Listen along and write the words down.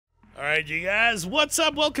Alright, you guys, what's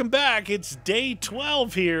up? Welcome back. It's day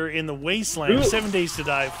 12 here in the Wasteland. 7 Days to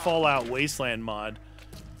Die Fallout Wasteland mod.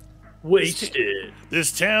 Wasted.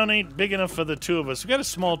 This town ain't big enough for the two of us. We got a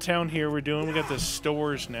small town here we're doing. We got the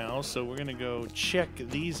stores now, so we're gonna go check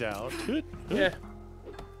these out. Yeah.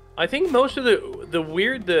 I think most of the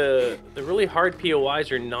really hard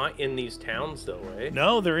POIs are not in these towns though, right?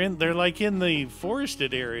 No, they're like in the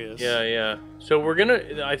forested areas. Yeah. So we're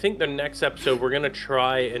gonna, I think the next episode we're gonna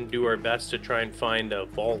try and do our best to try and find a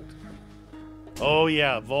vault. Oh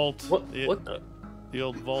yeah, vault. What the? The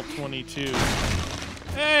old Vault 22.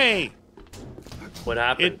 Hey! What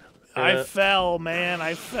happened? I fell, man.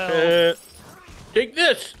 I fell. Take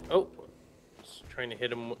this! Oh, just trying to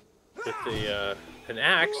hit him with the an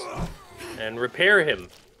axe and repair him.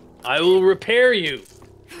 I will repair you.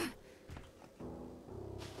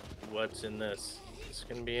 What's in this? Is this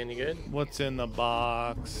gonna be any good? What's in the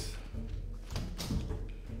box?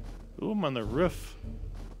 Ooh, I'm on the roof.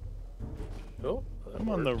 Oh, I'm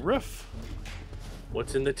on the roof.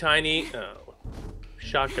 What's in the tiny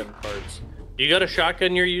shotgun parts? You got a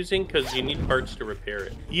shotgun you're using? Because you need parts to repair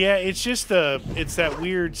it. Yeah, it's just it's that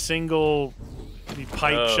weird single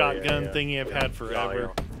pipe shotgun thingy I've had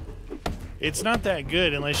forever. Yeah. It's not that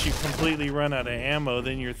good unless you completely run out of ammo,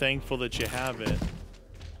 then you're thankful that you have it.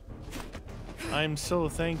 I'm so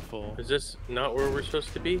thankful. Is this not where we're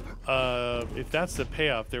supposed to be? If that's the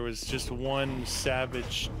payoff, there was just one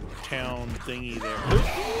savage town thingy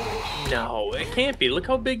there. No, it can't be. Look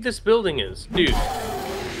how big this building is. Dude,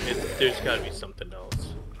 there's gotta be something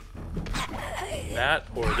else. That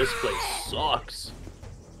or this place sucks.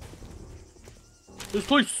 This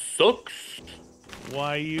place sucks.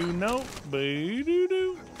 Why you know?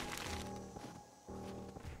 Ba-doo-doo.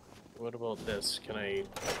 What about this? Can I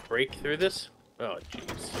break through this? Oh,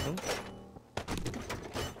 jeez.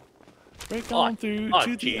 Break on through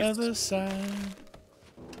to the other side.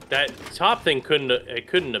 That top thing couldn't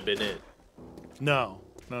have been it. No.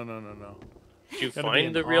 Did you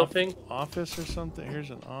find the real thing? Office or something? Here's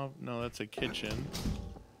an off. No, that's a kitchen.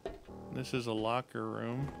 This is a locker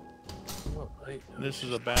room. Oh, this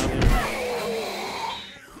is a bathroom.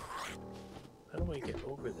 How do I get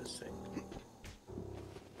over this thing?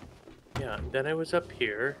 Yeah, and then I was up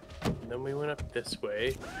here, and then we went up this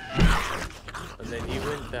way, and then you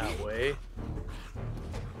went that way.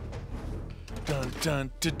 Dun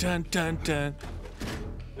dun dun dun dun dun.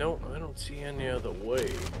 No, I don't see any other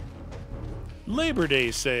way. Labor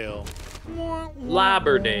Day sale.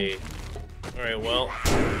 Labor Day. Alright, well.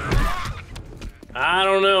 I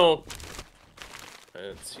don't know. I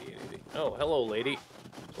don't see anything. Oh, hello, lady.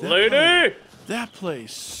 Lady! That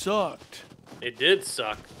place sucked. It did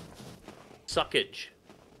suck. Suckage.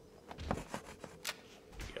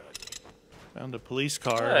 Found a police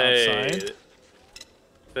car outside.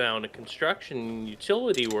 Found a construction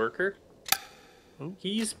utility worker. Ooh.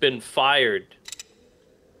 He's been fired.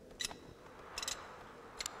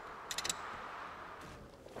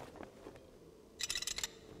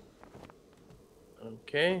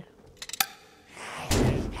 Okay.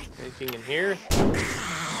 Anything in here?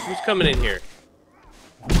 Who's coming in here?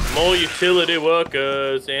 More utility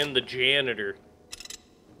workers and the janitor.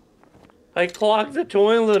 I clogged the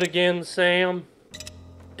toilet again, Sam.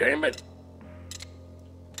 Damn it.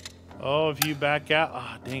 Oh, if you back out...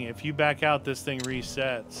 Ah, oh, dang it. If you back out, this thing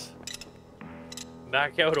resets.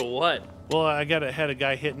 Back out of what? Well, I had a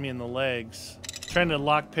guy hitting me in the legs. Trying to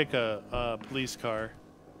lockpick a police car.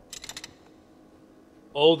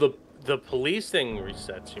 Oh, the police thing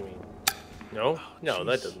resets, you mean? No? Oh, no,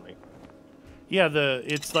 that doesn't make... Yeah,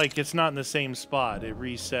 it's like it's not in the same spot. It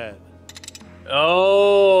reset.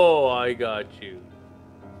 Oh, I got you.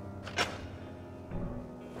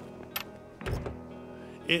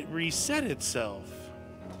 It reset itself.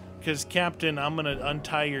 Because Captain, I'm gonna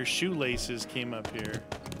untie your shoelaces came up here.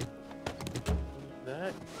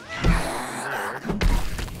 That there.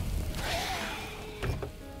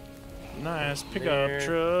 Nice pickup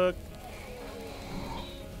truck.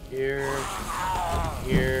 Here.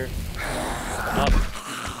 Up.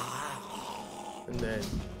 And then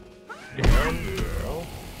down. Oh.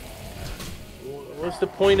 What's the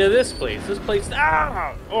point of this place? This place...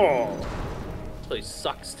 Ah! Oh! This place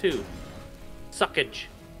sucks too. Suckage.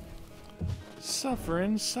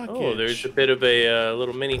 Suffering suckage. Oh, there's a bit of a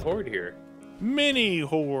little mini horde here. Mini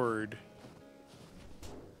horde.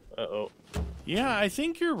 Uh-oh. Yeah, I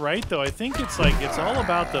think you're right, though. I think it's all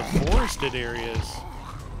about the forested areas.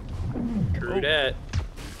 True that.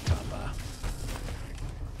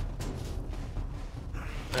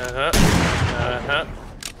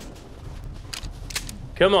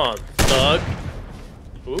 Come on, thug.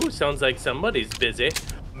 Ooh, sounds like somebody's busy.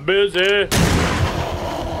 Busy.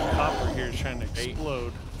 Copper here is trying to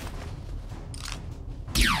explode.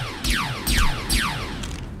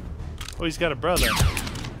 Oh, he's got a brother.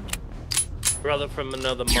 Brother from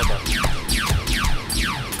another mother.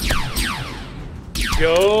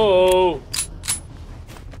 Go.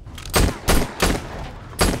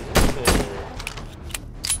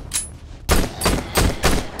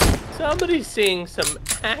 Somebody's seeing some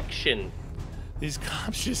action. These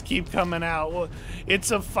cops just keep coming out. Well, it's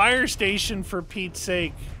a fire station, for Pete's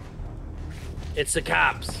sake. It's the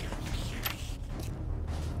cops.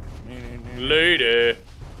 Lady.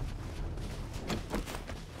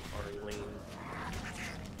 Arlene.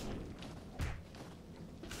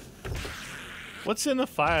 What's in the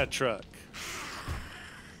fire truck?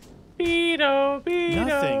 Beto.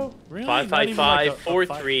 Nothing. Really?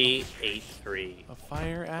 555-4383. A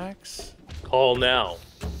fire axe? Call now.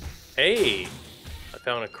 Hey, I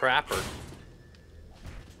found a crapper.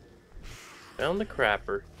 Found the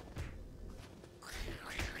crapper.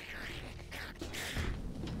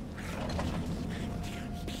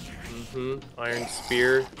 Iron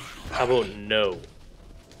spear. How about no?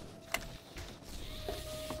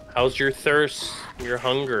 How's your thirst? Your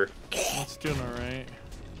hunger? It's doing alright.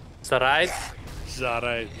 Sarai?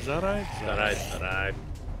 Zarai. Sarai.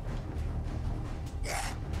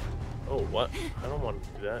 Oh, what? I don't want to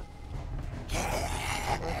do that.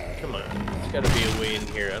 Come on. There's gotta be a way in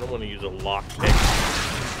here. I don't want to use a lockpick.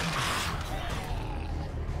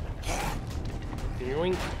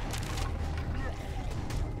 Yoink.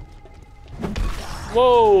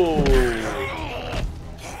 Whoa!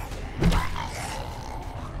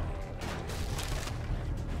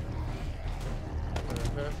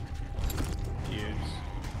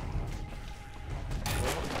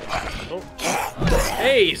 Oh.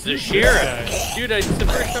 Hey, he's the sheriff! Dude, it's the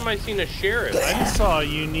first time I've seen a sheriff. I just saw a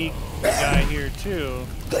unique guy here, too.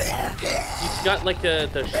 He's got, like, the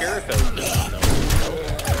sheriff outfit on, though.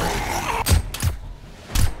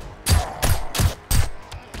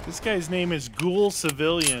 This guy's name is Ghoul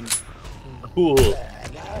Civilian. Ghoul.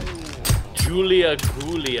 Julia.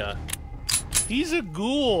 He's a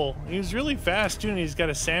ghoul. He was really fast, too, and he's got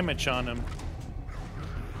a sandwich on him.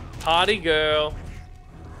 Potty girl.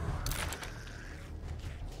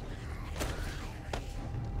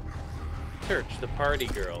 Search the party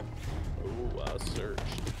girl. Ooh, I searched.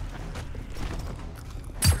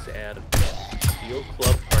 Let's add a steel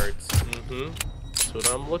club parts. That's what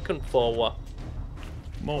I'm looking for.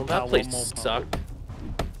 Well, that place sucked.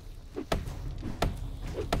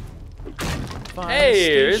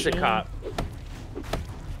 Hey, there's a cop.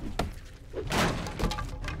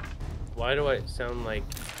 Why do I sound like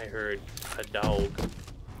I heard a dog?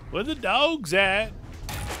 Where the dog's at?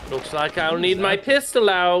 Looks like I'll need my pistol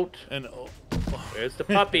out. And there's the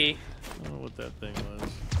puppy. I don't know what that thing was.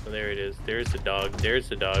 Oh, there it is. There's the dog. There's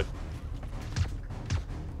the dog.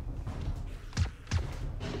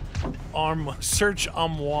 Search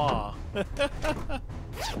armoire.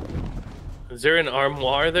 Is there an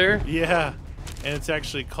armoire there? Yeah, and it's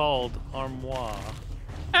actually called armoire.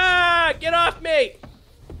 Ah! Get off me!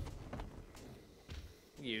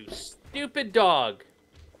 You stupid dog.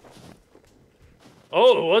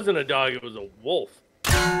 Oh, it wasn't a dog. It was a wolf.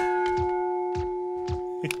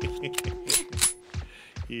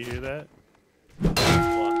 You hear that?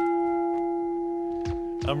 What?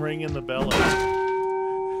 I'm ringing the bell.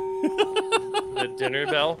 The dinner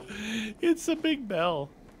bell? It's a big bell.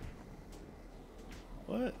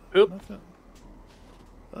 What? Oop. Nothing.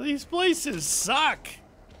 Well, these places suck.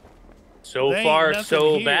 So far,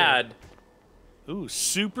 so here. bad. Ooh,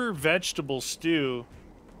 super vegetable stew.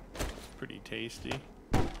 Pretty tasty.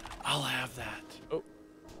 I'll have that. Oh.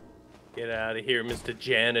 Get out of here, Mr.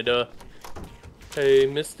 Janitor. Hey,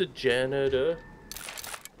 Mr. Janitor.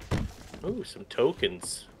 Ooh, some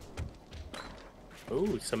tokens.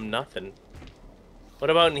 Ooh, some nothing. What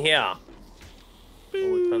about in here? Oh,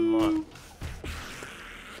 it's unlocked.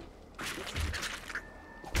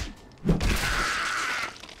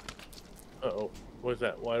 Uh-oh. What is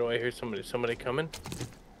that? Why do I hear somebody? Somebody coming?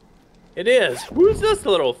 It is. Who's this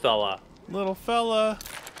little fella? Little fella.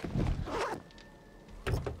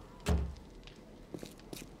 Oh,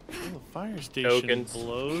 the fire station Tokens.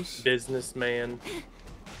 blows. Businessman.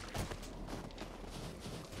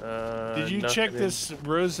 Did you check this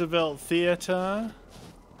Roosevelt Theater?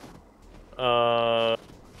 No.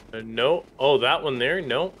 Oh, that one there?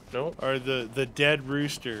 No. Or the Dead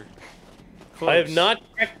Rooster? Close. I have not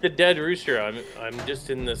checked the Dead Rooster. I'm just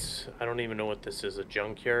in this. I don't even know what this is. A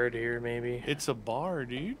junkyard here, maybe. It's a bar,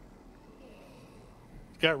 dude.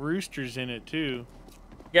 It's got roosters in it too.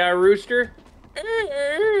 Got a rooster?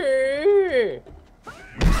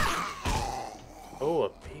 Oh, a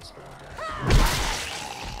baseball bat.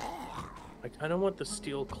 I kind of want the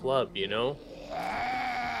steel club, you know?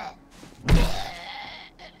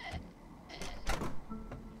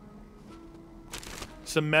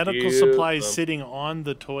 Some medical supplies sitting on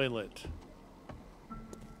the toilet.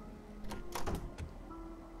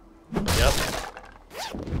 Yep.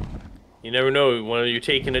 You never know. When you're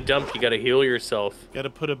taking a dump, you gotta heal yourself. Gotta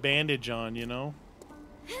put a bandage on, you know?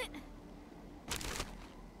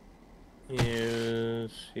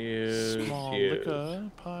 Yes. Small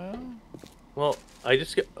liquor pile. Well, I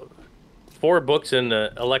just got 4 books in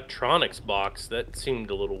the electronics box. That seemed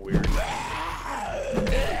a little weird.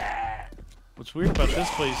 What's weird about this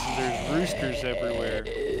place is there's roosters everywhere.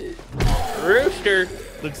 Rooster!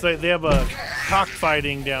 Looks like they have a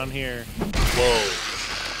cockfighting down here.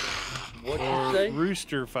 Whoa. What'd you say?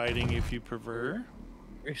 Rooster fighting, if you prefer.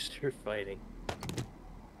 Rooster fighting.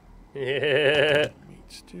 Yeah. Meat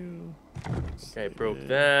stew. Okay, I broke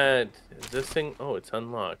that. Is this thing? Oh, it's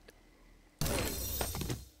unlocked.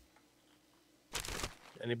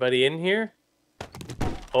 Anybody in here?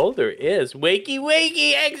 Oh, there is. Wakey,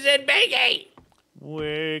 wakey, exit, bakey!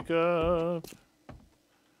 Wake up.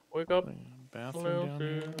 Wake up. Bathroom down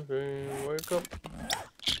here. Wake up.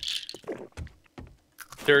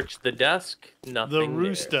 Search the desk. Nothing. The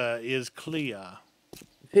rooster is clear.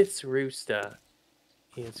 This rooster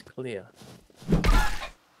is clear.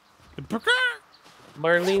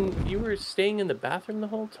 Marlene, you were staying in the bathroom the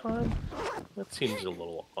whole time? That seems a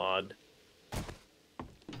little odd.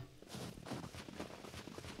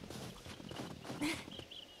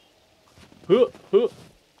 Oh,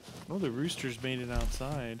 the roosters made it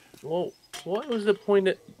outside. Whoa, what was the point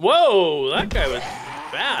of... Whoa, that guy was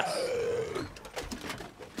fast.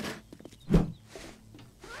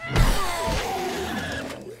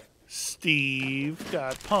 Steve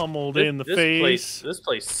got pummeled in the face. This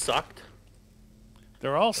place sucked.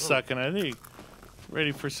 They're all sucking, I think.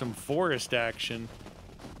 Ready for some forest action.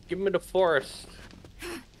 Give me the forest.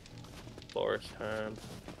 Forest time.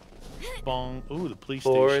 Bong. Ooh, the police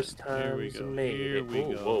Forest station. time. Here we go. Here Here we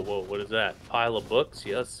go. Whoa, whoa, what is that? Pile of books?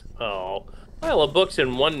 Yes. Oh, pile of books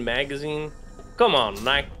in one magazine? Come on,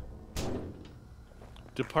 Nike.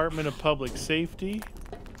 Department of Public Safety.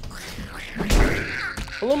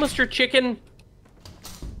 Hello, Mr. Chicken.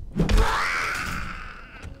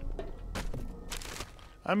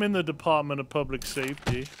 I'm in the Department of Public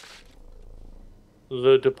Safety.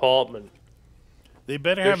 The department. They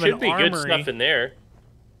better There have should an be armory. good stuff in there.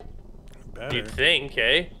 Better. You'd think,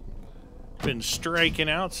 eh? Been striking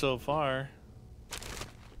out so far.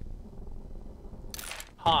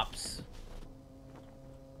 Hops.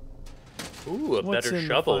 Ooh, a What's better in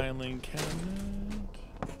shovel. the filing cabinet?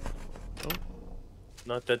 Oh,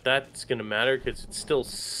 Not that that's gonna matter, because it still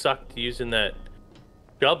sucked using that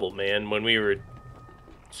shovel, man, when we were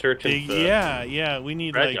searching for... yeah, we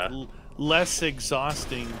need like treasure. less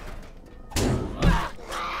exhausting.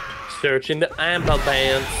 Searching the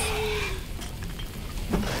ambulance.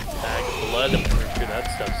 Bag of blood, I'm pretty sure that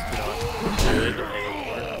stuff's not good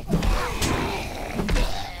anymore.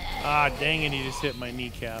 Ah, dang it, he just hit my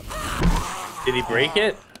kneecap. Did he break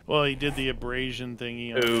it? Well, he did the abrasion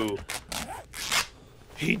thingy. Ooh.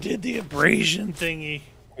 He did the abrasion thingy.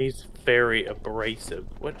 He's very abrasive.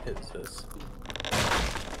 What is this?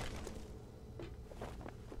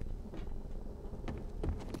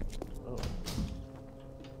 Oh.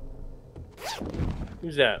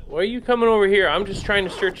 Who's that? Why are you coming over here? I'm just trying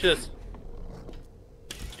to search this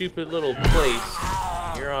stupid little place.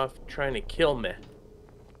 You're off trying to kill me.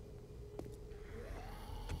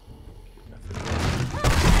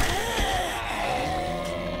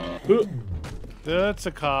 That's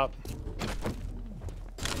a cop.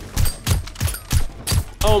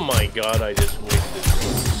 Oh my god, I just wasted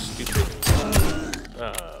stupid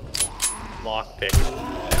lockpick.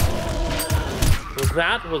 Well,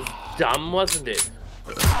 that was dumb, wasn't it?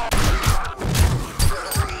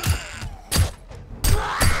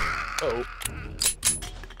 Uh-oh.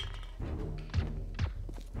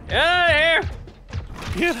 Get out of here!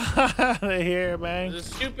 Get out of here, man. There's a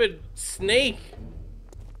stupid snake.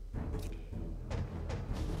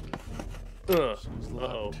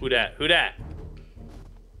 Uh-oh, who dat? Who dat?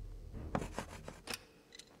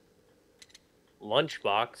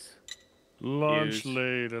 Lunchbox. Lunch Use.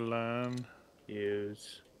 later, land.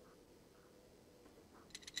 Use.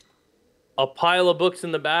 A pile of books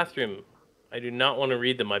in the bathroom. I do not want to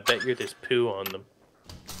read them. I bet you there's poo on them.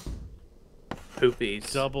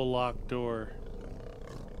 Poopies. Double locked door.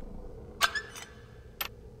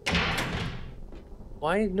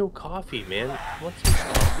 Why no coffee, man? What's some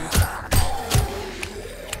coffee?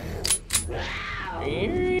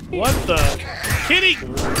 What the? Kitty!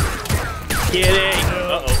 Kitty!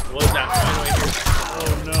 Uh-oh, what was that?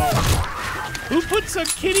 Oh no. Who puts a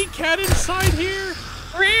kitty cat inside here?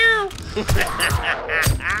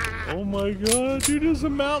 Oh my god, dude, there's a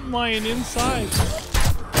mountain lion inside.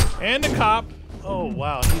 And a cop. Oh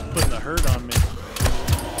wow, he's putting a hurt on me.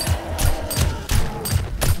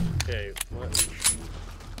 Okay, what?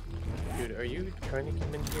 Dude, are you trying to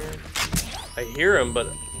come in here? I hear him, but...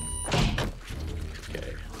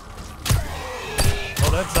 Okay.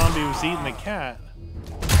 Oh, that zombie was eating the cat.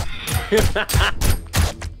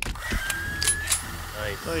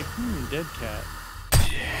 Nice. Like, dead cat.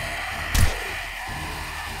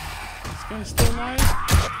 This guy's still alive?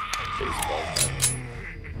 Baseball.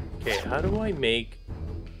 Okay, how do I make...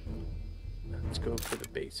 Let's go for the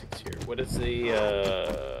basics here. What is the,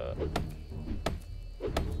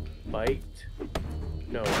 bite?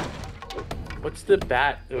 No. What's the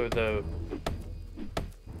bat, or the...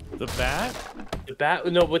 The bat? The bat,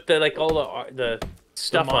 no, with the, like, all the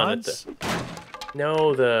stuff on it.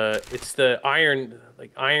 No, it's the iron,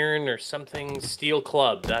 like iron or something, steel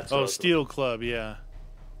club, that's what steel club, yeah.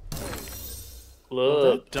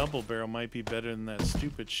 Well, that double barrel might be better than that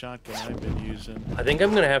stupid shotgun I've been using. I think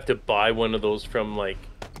I'm gonna have to buy one of those from, like,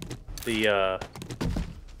 the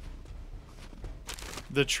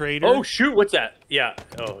trader? Oh, shoot, what's that? Yeah.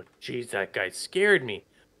 Oh, jeez, that guy scared me.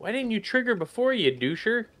 Why didn't you trigger before, you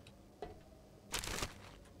doucher?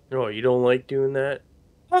 No, you don't like doing that?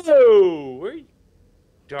 Oh, where are you?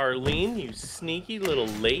 Darlene, you sneaky little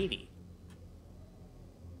lady.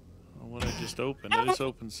 Oh, what I just opened? I just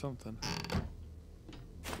opened something.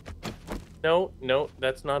 No,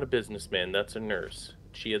 that's not a businessman. That's a nurse.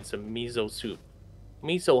 She had some miso soup.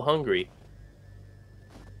 Me so hungry.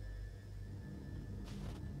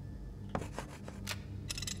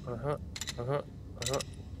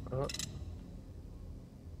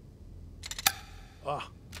 Ah.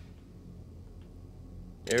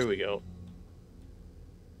 There we go.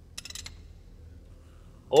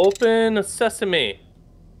 Open sesame.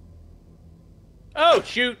 Oh,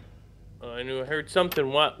 shoot. Oh, I knew I heard something.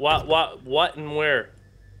 What, and where?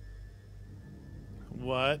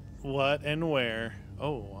 What, and where?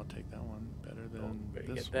 Oh, I'll take that one. Better than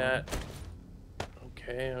this get that. One.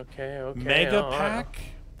 Okay. Mega pack?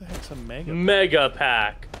 What the heck's a mega pack? Mega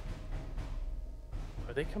pack.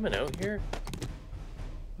 Are they coming out here?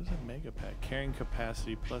 What is a mega pack? Carrying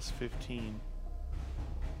capacity plus 15.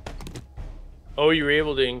 Oh, you were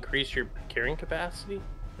able to increase your carrying capacity?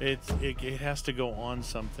 It has to go on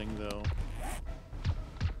something though.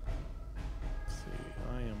 Let's see.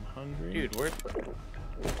 I am hungry. Dude, where?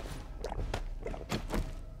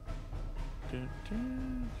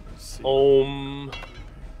 Let's see.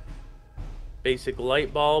 Basic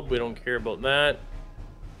light bulb. We don't care about that.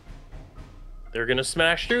 They're gonna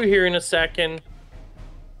smash through here in a second.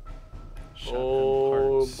 Shotgun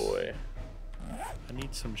parts. Boy. I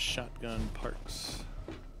need some shotgun parts.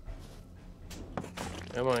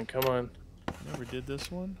 Come on. Never did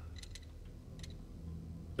this one.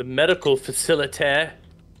 The medical facility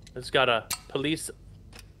has got a police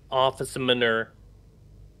officer.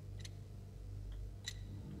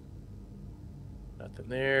 Nothing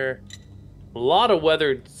there. A lot of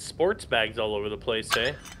weathered sports bags all over the place,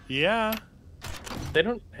 eh? Yeah. They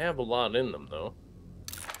don't have a lot in them, though.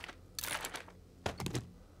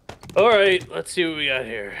 Alright, let's see what we got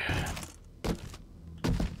here.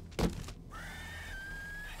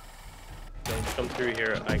 Don't come through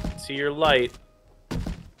here. I can see your light.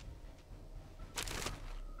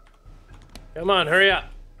 Come on, hurry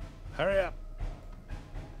up. Hurry up.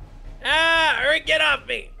 Ah, hurry, get off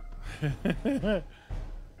me.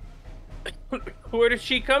 Where does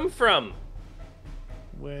she come from?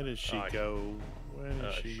 Where does she go? Where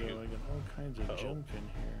does she shoot. go? I got all kinds of junk in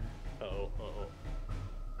here.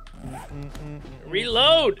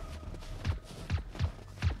 Reload!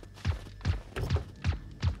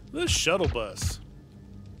 The shuttle bus.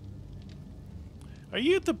 Are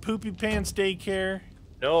you at the Poopy Pants daycare?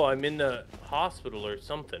 No, I'm in the hospital or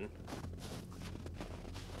something.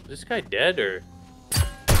 Is this guy dead or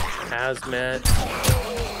hazmat?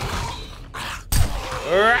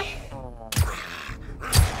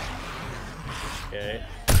 Okay.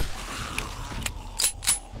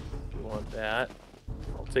 You want that?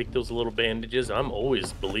 I'll take those little bandages. I'm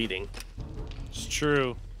always bleeding. It's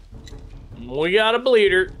true. We got a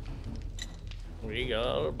bleeder. We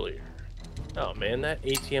got a bleeder. Oh man, that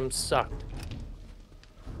ATM sucked.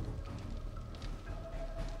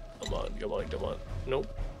 Come on. Nope.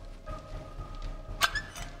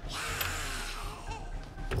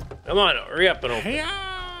 Come on, hurry up and open.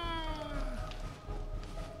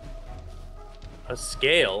 A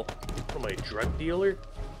scale? What am I, a drug dealer?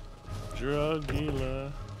 Drug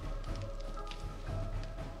dealer.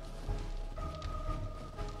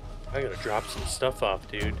 I gotta drop some stuff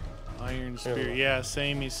off, dude. Iron spear. Yeah,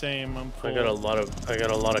 same. I'm full. I got a lot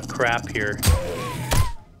of crap here.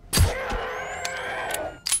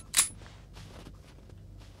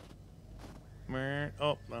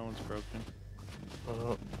 Oh, that one's broken.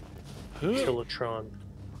 Kilotron.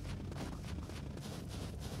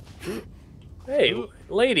 Hey,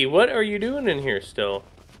 lady, what are you doing in here still?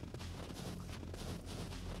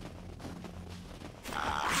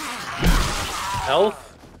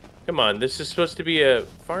 Health? Come on, this is supposed to be a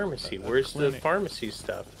pharmacy. Where's the pharmacy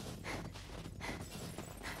stuff?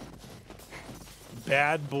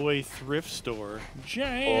 Bad boy thrift store.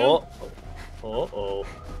 Jam. Oh. Uh-oh.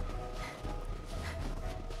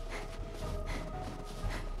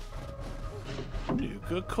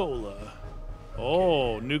 Nuka-Cola.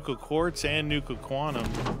 Oh, Nuka Quartz and Nuka Quantum.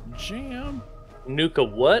 Jam. Nuka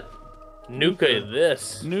what? Nuka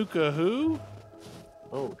this. Nuka who?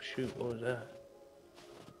 Oh, shoot. What was that?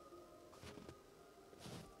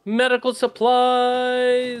 Medical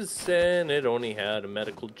supplies! And it only had a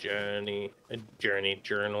medical journal.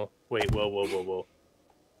 Wait, whoa.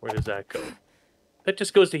 Where does that go? That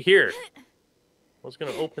just goes to here. I was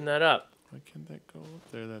going to open that up. Why can't that go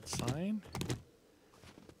up there? That sign?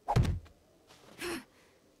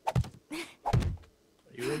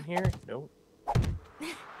 Are you in here? Nope.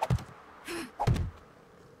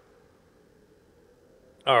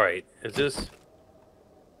 Alright, is this...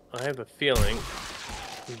 I have a feeling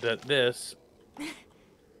that this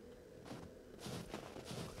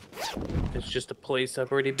is just a place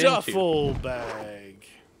I've already been to. Duffel bag.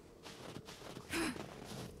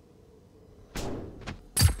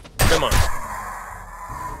 Come on.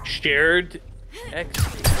 Shared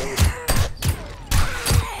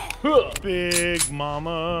Big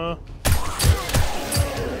mama.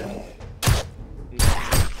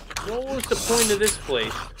 What was the point of this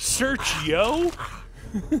place? Search, yo.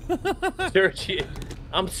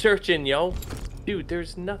 I'm searching, yo. Dude,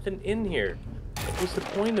 there's nothing in here. What was the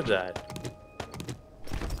point of that?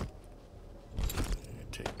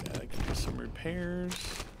 Take that. I can do some repairs.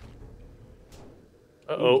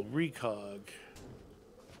 Uh-oh. Ooh, recog.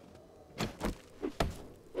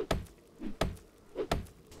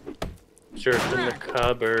 Searching the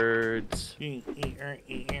cupboards. You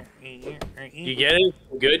You get it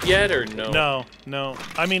good yet or no? No.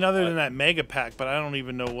 I mean, other than that mega pack, but I don't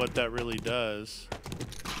even know what that really does.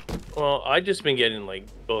 Well, I just been getting like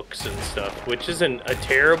books and stuff, which isn't a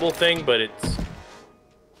terrible thing, but it's,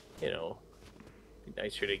 you know, be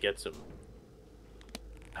nicer to get some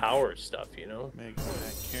power stuff, you know? Mega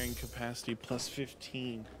pack carrying capacity plus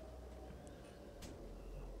 15.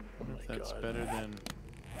 I wonder if that's better than.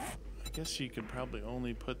 I guess you could probably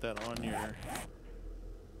only put that on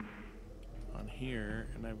here,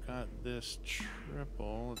 and I've got this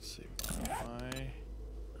triple. Let's see, modify.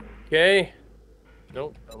 Okay.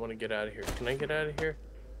 Nope, I want to get out of here. Can I get out of here?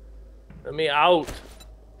 Let me out.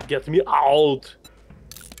 Get me out.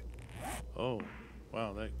 Oh,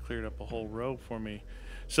 wow, that cleared up a whole row for me.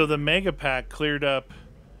 So the mega pack cleared up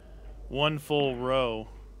one full row.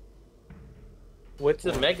 What's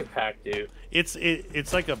the mega pack do? It's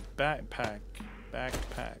like a backpack.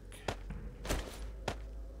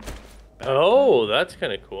 Oh, that's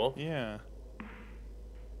kind of cool. Yeah.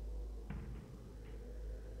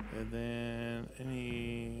 And then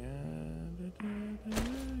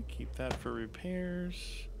keep that for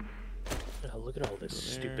repairs. Oh, look at all this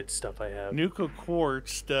stupid stuff I have. Nuka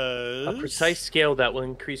Quartz does a precise scale that will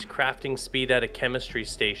increase crafting speed at a chemistry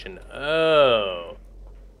station. Oh.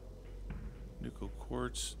 Nuka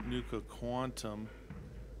Quartz, Nuka Quantum,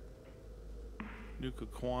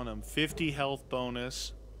 50 health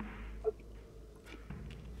bonus.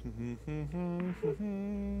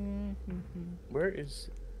 Where is?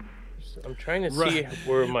 I'm trying to see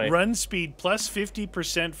where my run speed plus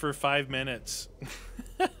 50% for 5 minutes.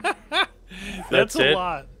 That's a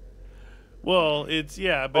lot. Well, it's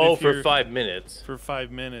but for 5 minutes. For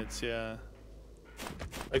 5 minutes, yeah.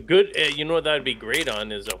 A good, you know what that would be great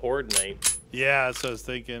on is a horde night. Yeah, that's what I was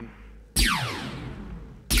thinking. Pew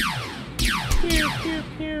pew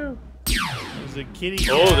pew. There's a kitty.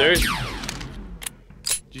 Oh, cat. there's.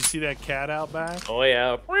 Did you see that cat out back? Oh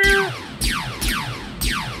yeah. What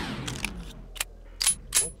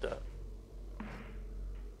the?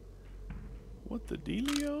 What the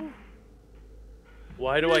dealio?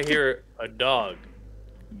 Why do I hear a dog?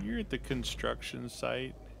 You're at the construction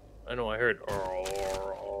site. I know. I heard.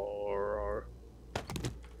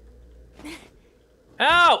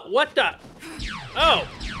 Ow! What the? Oh!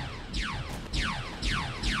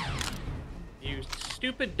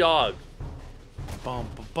 stupid dog. Bum,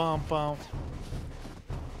 bum, bum.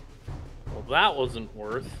 Well, that wasn't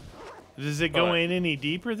worth. Does it go in any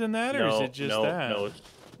deeper than that, or is it just that? No, it's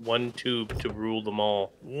one tube to rule them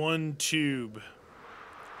all. One tube.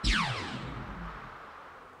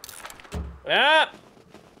 Ah!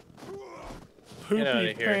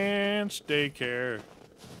 Poopy pants daycare.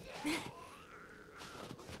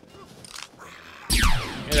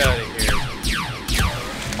 Get out of here.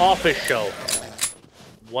 Office shelf.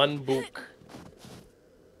 One book.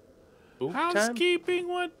 Book time? Housekeeping,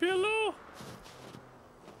 what pillow?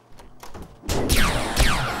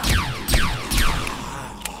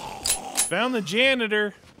 Found the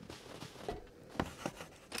janitor.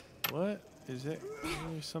 What? Is there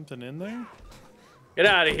something in there? Get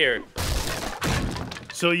out of here.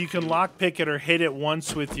 So you can lockpick it or hit it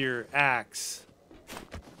once with your axe.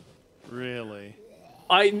 Really?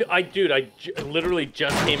 Dude, I literally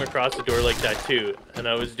just came across the door like that too, and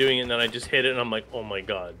I was doing it, and then I just hit it, and I'm like, oh my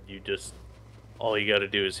god, all you gotta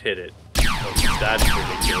do is hit it. That's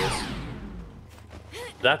ridiculous.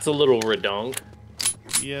 That's a little redonk.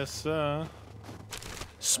 Yes,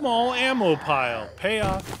 small ammo pile.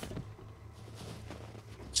 Payoff.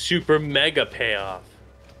 Super mega payoff.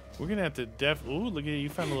 We're gonna have to ooh, look at it, you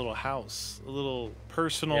found a little house. A little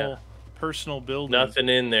personal building. Nothing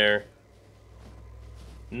in there.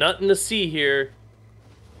 Nothing to see here.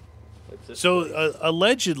 So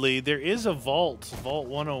allegedly there is a vault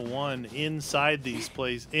 101 inside these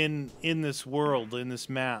places in this world, in this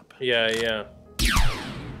map. Yeah.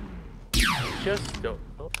 Just don't.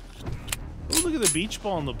 Oh. Ooh, look at the beach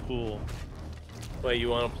ball in the pool. Wait, you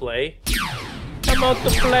want to play? Come out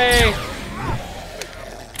to play.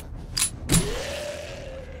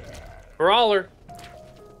 Brawler.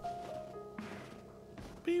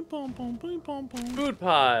 Beep, bom, bom, beep, bom, bom. Food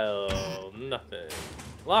pile. Nothing.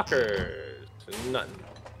 Lockers. Nothing.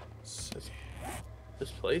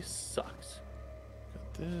 This place sucks.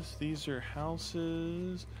 Got this. These are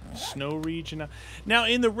houses. Snow region. Now,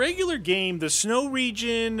 in the regular game, the snow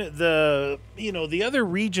region, the other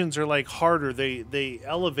regions are like harder. They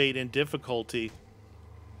elevate in difficulty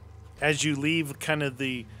as you leave kind of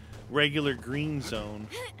the regular green zone.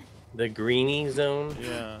 The greeny zone?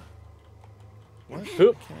 Yeah. What?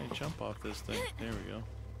 Oop. Can I jump off this thing? There we go.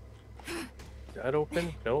 That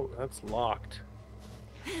open? No, that's locked.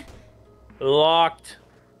 Locked.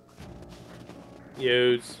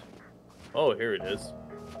 Use. Oh, here it is.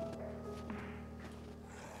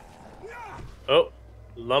 Oh,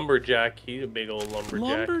 lumberjack. He's a big old lumberjack.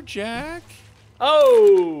 Lumberjack?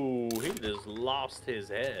 Oh, he just lost his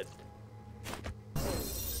head.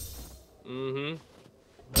 Mm-hmm.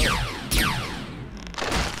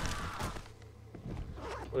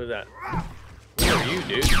 What is that? What are you,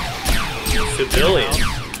 dude? Civilian.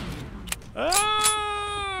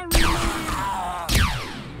 Ah!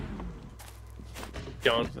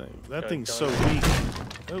 Don't. That thing's so weak.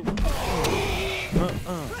 Oh.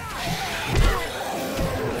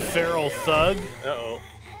 Feral thug. Uh-oh.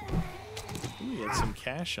 Ooh, he had some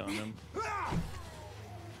cash on him.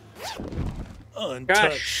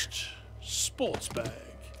 Untouched sports bag.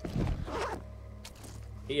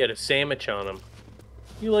 He had a sandwich on him.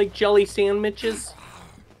 You like jelly sandwiches?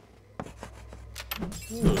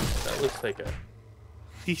 Ooh, that looks like a...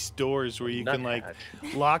 These doors where you can like hatch.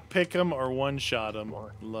 lockpick them or one-shot them.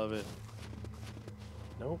 Love it.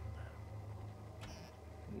 Nope.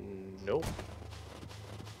 Nope.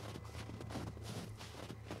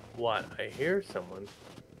 What? I hear someone.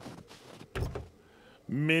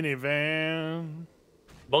 Minivan.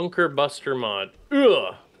 Bunker Buster mod. Ugh!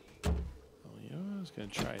 Oh, yeah, I was gonna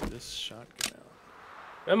try this shotgun out.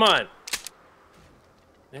 Come on.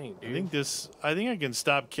 Dang, dude. I think I can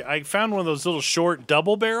stop. I found one of those little short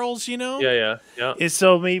double barrels, you know? Yeah. And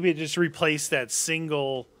so maybe just replace that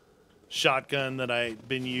single shotgun that I've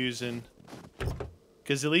been using.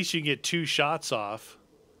 Because at least you can get 2 shots off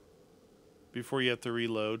before you have to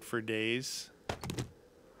reload for days.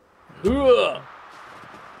 Ugh!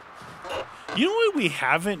 You know what we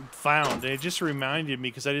haven't found? And it just reminded me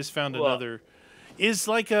because I just found another. Is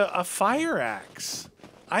like a fire axe.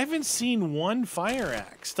 I haven't seen one fire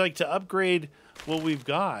axe like to upgrade what we've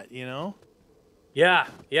got. You know? Yeah,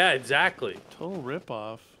 exactly. Total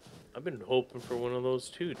ripoff. I've been hoping for one of those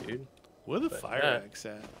too, dude. Where the fire axe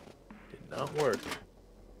at? Did not work.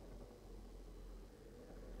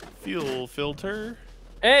 Fuel filter.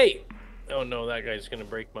 Hey! Oh no, that guy's gonna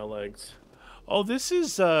break my legs. Oh, this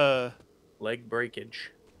is Leg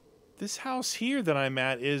breakage. This house here that I'm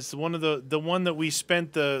at is one of the one that we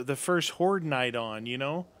spent the first horde night on, you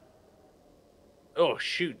know? Oh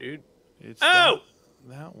shoot, dude. It's that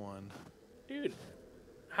one. Dude.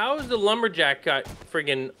 how is the lumberjack got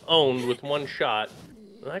friggin' owned with one shot?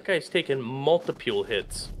 That guy's taking multiple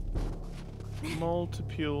hits.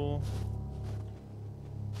 Multiple.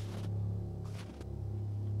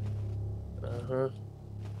 Uh-huh.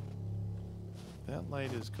 That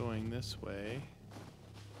light is going this way.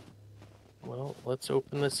 Well, let's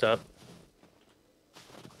open this up.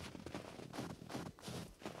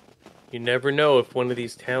 You never know if one of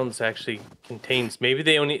these towns actually contains. Maybe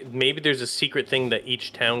there's a secret thing that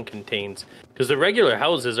each town contains. Because the regular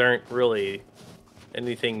houses aren't really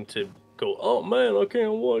anything to go, oh man, I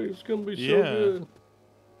can't wait, it's gonna be so good.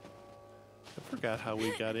 I forgot how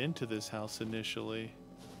we got into this house initially.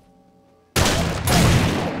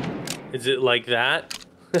 Is it like that?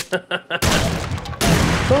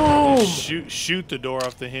 Boom! Shoot the door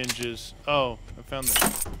off the hinges. Oh, I found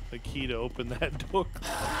the key to open that door.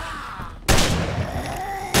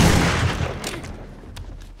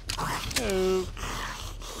 Oh.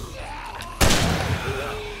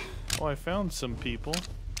 Oh, I found some people.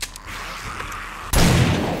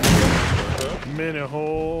 Mini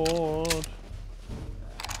horde.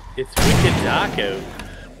 It's wicked dark out.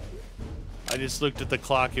 I just looked at the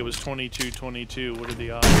clock. It was 22:22. What are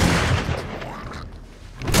the odds?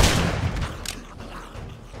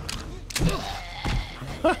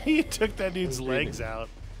 You took that dude's legs out.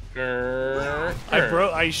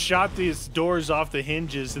 I shot these doors off the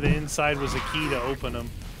hinges, and the inside was a key to open them.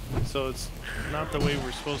 So it's not the way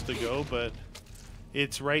we're supposed to go, but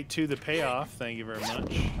it's right to the payoff. Thank you very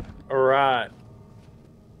much. All right.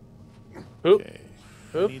 Okay.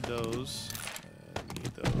 Oop. Need those.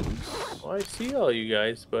 Need those. Well, I see all you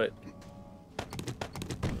guys, but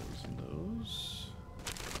those.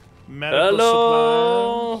 Medical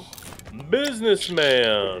hello, supplies.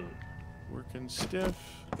 businessman. Working stiff.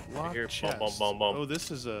 Lock Here, chest. bum. Oh, this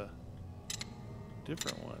is a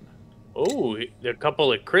different one. Oh, there are a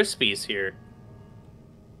couple of Crispies here.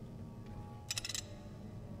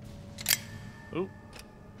 Oh.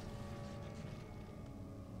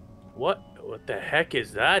 What the heck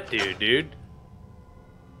is that, dude?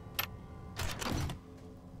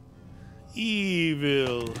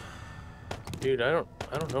 Evil. Dude, I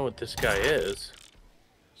don't know what this guy is.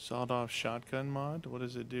 Sawed-off shotgun mod? What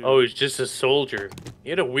does it do? Oh, he's just a soldier. He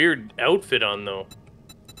had a weird outfit on, though.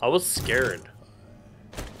 I was scared.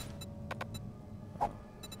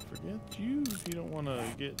 Forget you if you don't want to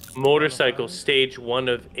get... Motorcycle, stage 1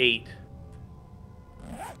 of 8.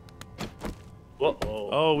 Whoa.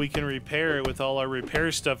 Oh, we can repair it with all our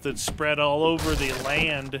repair stuff that's spread all over the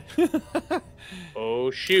land. Oh,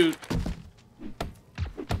 shoot.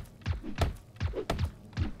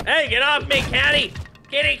 Hey, get off me, catty!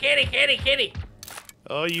 Kitty!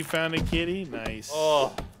 Oh, you found a kitty? Nice.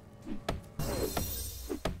 Oh.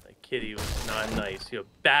 That kitty was not nice. You're a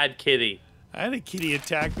bad kitty. I had a kitty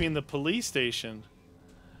attack me in the police station.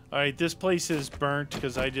 Alright, this place is burnt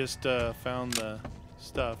because I just found the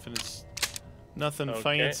stuff and it's nothing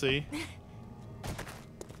fancy.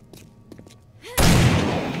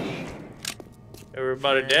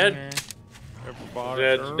 Everybody dead?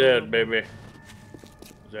 That's dead, baby.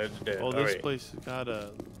 That's dead. Oh, this place has got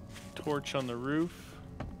a torch on the roof.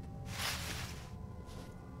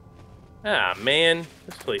 Ah, man.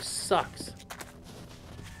 This place sucks.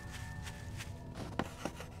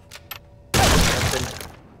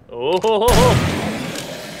 Oh!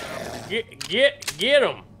 Get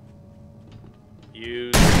him!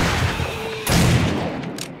 You.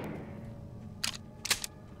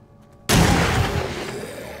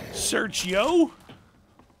 Search, yo!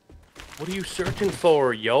 What are you searching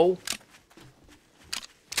for, yo?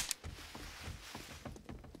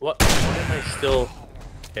 What am I still...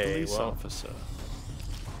 Okay, police officer.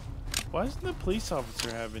 Why doesn't the police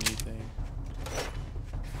officer have anything?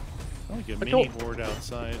 I like a mini horde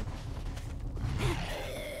outside.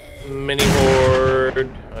 Mini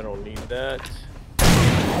horde. I don't need that.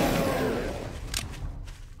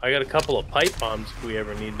 I got a couple of pipe bombs if we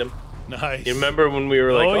ever need them. Nice. You remember when we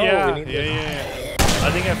were like, oh yeah, we need yeah. I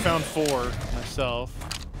think I found 4 myself.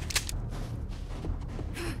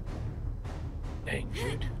 Dang,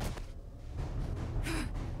 dude.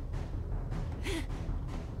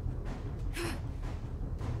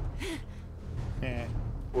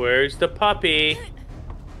 Where's the puppy?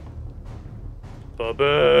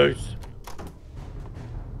 Bubbles.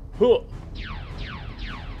 Huh.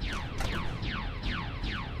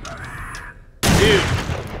 Dude.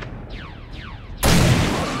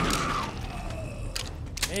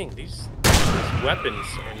 Dang, these weapons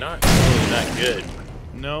are not really that good.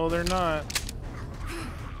 No, they're not.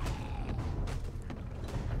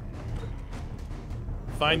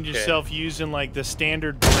 Find yourself using like the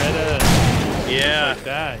standard Beretta. Yeah. like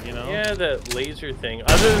that, you know? Yeah, that laser thing.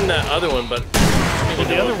 Other than that other one, but Well,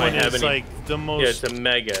 the other one is like the most. Yeah, it's a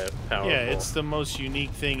mega powerful. Yeah, it's the most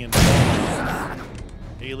unique thing in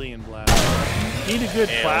Alien Blast. Need a good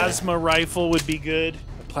plasma rifle would be good.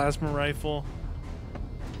 A plasma rifle.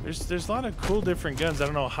 There's a lot of cool different guns. I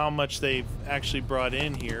don't know how much they've actually brought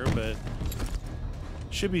in here, but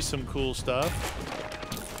should be some cool stuff.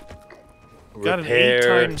 Got an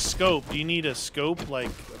 8x scope. Do you need a scope, like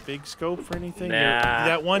a big scope for anything? Nah.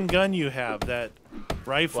 That one gun you have, that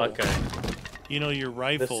rifle. What kind? You know, your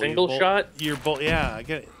rifle. The single shot? Your bolt. Yeah, I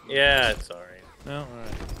get it. Yeah, it's alright. No,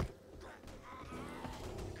 alright.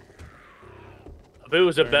 If it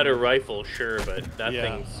was a better rifle, sure, but that Yeah.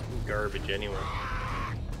 thing's garbage anyway.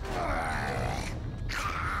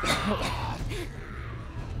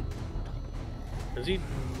 Is he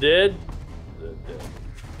dead?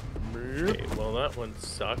 Okay, well, that one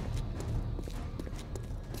sucked.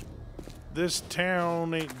 This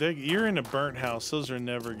town ain't. You're in a burnt house. Those are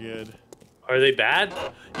never good. Are they bad?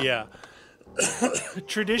 Yeah. What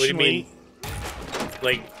Traditionally. do you mean?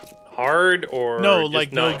 Like hard or no, just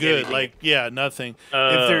like not no good. anything? Like yeah, nothing.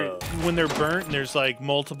 If they're when they're burnt and there's like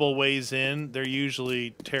multiple ways in, they're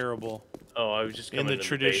usually terrible. Oh, I was just coming in the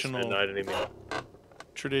traditional. basement. I didn't even.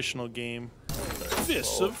 Traditional game.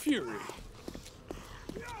 Fists of Fury.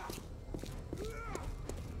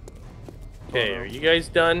 Okay, are you guys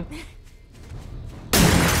done?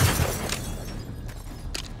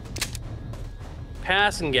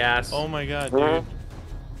 Passing gas. Oh my god, dude.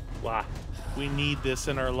 Wow. We need this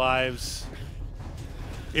in our lives.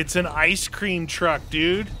 It's an ice cream truck,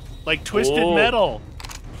 dude. Like Twisted Whoa. Metal.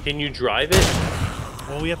 Can you drive it?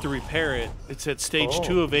 Well, we have to repair it. It's at stage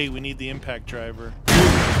 2 of 8. We need the impact driver.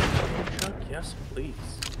 Truck, yes, please.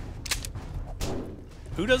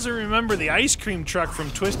 Who doesn't remember the ice cream truck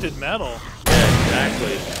from Twisted Metal? Yeah,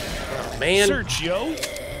 exactly. Oh, man. Search, yo.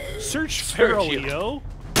 Search Feral, yo. yo.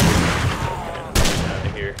 Out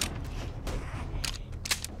of here.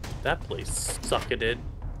 That place sucketed.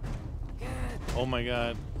 Oh my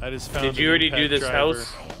god. I just found Did you already do this driver.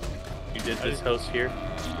 house? You did this house here?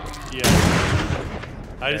 Yeah.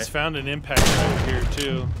 I just found an impact driver here,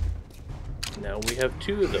 too. Now we have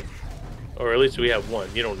 2 of them. Or at least we have 1.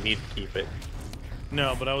 You don't need to keep it.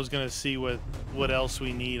 No, but I was going to see what else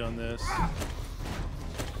we need on this.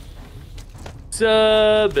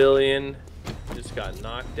 Civilian just got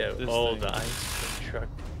knocked out. This Oh, thing. the ice cream truck.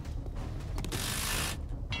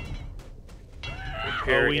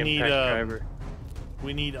 Repair we need, impact driver.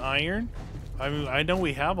 We need iron. I mean, I know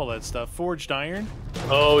we have all that stuff. Forged iron.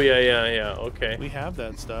 Oh, yeah. Okay. We have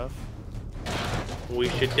that stuff. We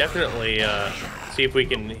should definitely see if we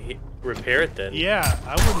can repair it then. Yeah,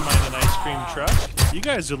 I wouldn't mind an ice cream truck. You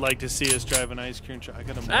guys would like to see us drive an ice cream truck. I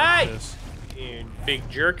gotta mark this. You big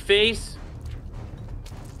jerk face.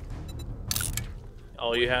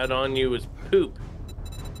 All you had on you was poop.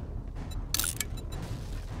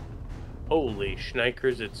 Holy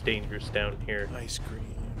schnikers, it's dangerous down here. Ice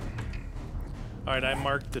cream. All right, I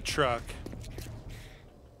marked the truck.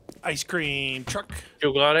 Ice cream truck.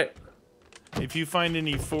 You got it? If you find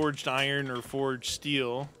any forged iron or forged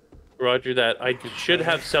steel. Roger that. I should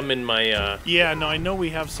have some in my, Yeah, no, I know we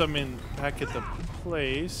have some back at the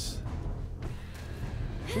place.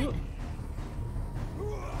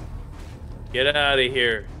 Get out of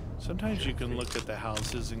here. Sometimes you can look at the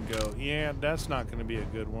houses and go, yeah, that's not going to be a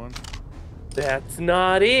good one. That's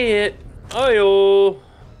not it. Oh.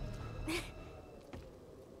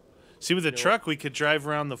 See, with the truck, we could drive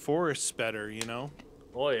around the forests better, you know?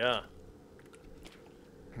 Oh, yeah.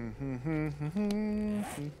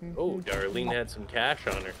 Oh, Darlene had some cash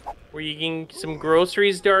on her. Were you getting some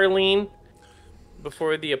groceries, Darlene?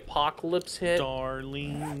 Before the apocalypse hit?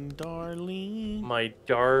 Darlene. My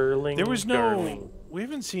darling. There was no... darling. We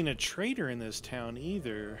haven't seen a trader in this town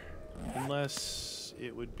either. Unless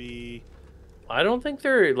it would be... I don't think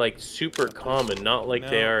they're, like, super common. Not like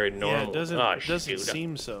they are in normal. Yeah, it doesn't, Oh, doesn't shoot.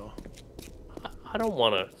 seem so. I don't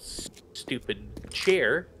want a stupid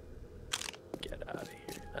chair. Get out of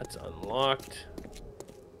here. That's unlocked.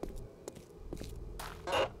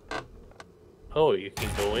 Oh, you can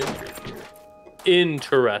go in through here.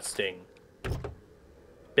 Interesting.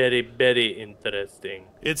 Very interesting.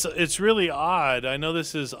 It's really odd. I know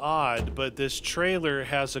this is odd, but this trailer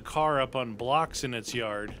has a car up on blocks in its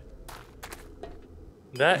yard.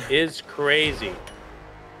 That is crazy.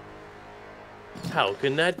 How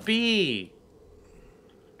can that be?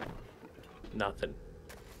 Nothing.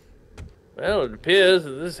 Well, it appears that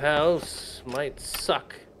this house might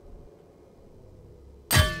suck.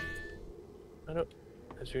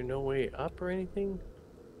 Is there no way up or anything?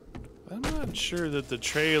 I'm not sure that the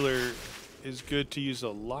trailer is good to use a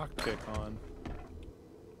lockpick on.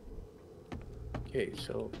 Okay,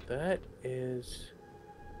 so that is...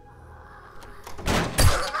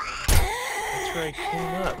 That's where I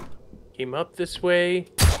came up. Came up this way,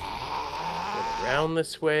 went around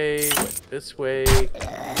this way, went this way.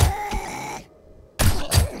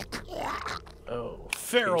 Oh.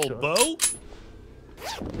 Feral bow?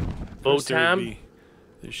 Bow time?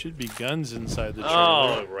 There should be guns inside the trailer.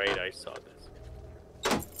 Oh, right, I saw this.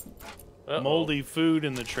 Uh-oh. Moldy food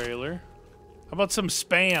in the trailer. How about some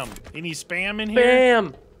spam? Any spam in here?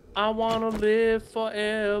 Bam! I wanna live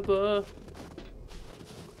forever.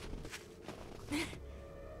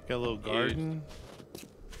 Got a little garden.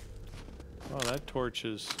 Oh, that torch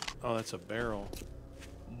is... Oh, that's a barrel.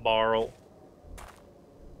 Barrel.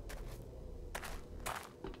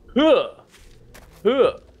 Huh!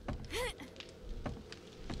 Huh!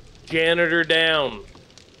 Janitor down.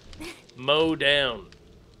 Mow down.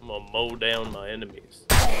 I'm gonna mow down my enemies.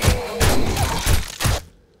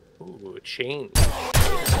 Ooh, a chain.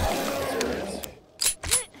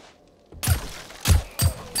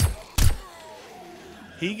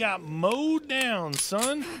 He got mowed down,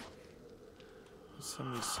 son.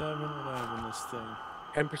 77. What do I have in this thing?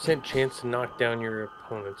 10% chance to knock down your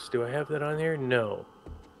opponents. Do I have that on there? No.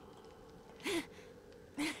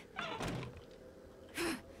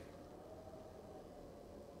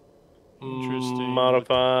 Interesting.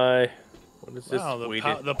 Modify. What is this? Wow,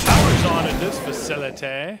 the power's on in this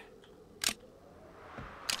facility.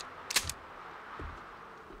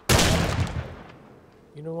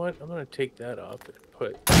 You know what? I'm gonna take that off and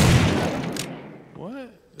put...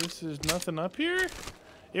 What? This is nothing up here?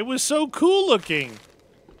 It was so cool looking.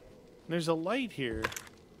 There's a light here.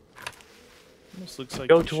 Almost looks like...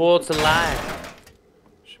 Go towards the light.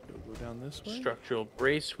 Should go down this way? Structural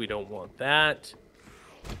brace. We don't want that.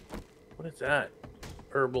 What is that?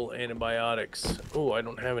 Herbal antibiotics. Oh, I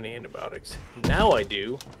don't have any antibiotics. Now I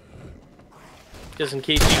do. Just in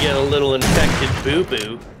case you get a little infected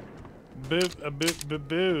boo-boo.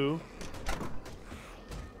 Boo.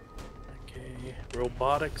 Okay.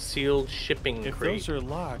 Robotic sealed shipping If crate. those are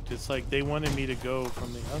locked, it's like they wanted me to go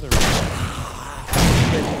from the other one.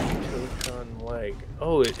 Utilitron leg.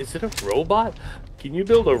 Oh, is it a robot? Can you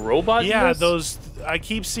build a robot? Yeah, those... I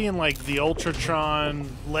keep seeing, like, the Ultratron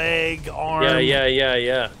leg, arm...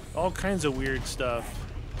 Yeah. All kinds of weird stuff.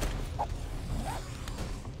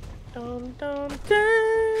 Dun, dun, dun, dun, dun.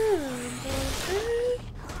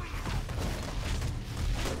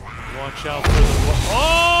 Watch out for the...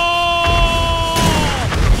 Oh!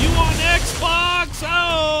 You on Xbox?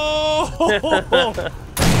 Oh!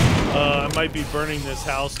 I might be burning this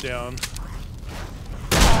house down.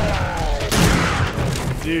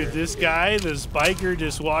 Dude, this guy, this biker,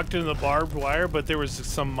 just walked into the barbed wire, but there was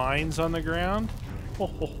some mines on the ground. I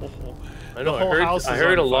know. I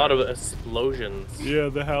heard a lot of explosions. Yeah,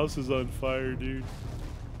 the house is on fire, dude.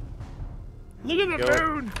 Look at the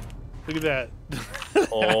moon. Look at that.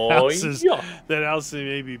 Oh, that house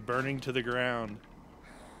may be burning to the ground.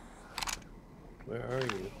 Where are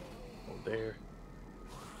you? Oh, there.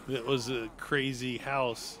 It was a crazy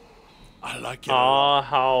house. I like it. A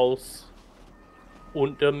house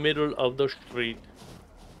in the middle of the street.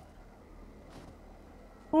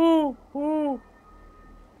 Ooh, ooh.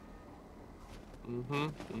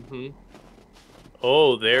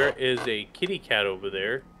 Oh, there is a kitty cat over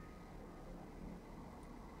there.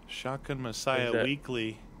 Shotgun Messiah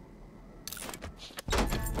Weekly.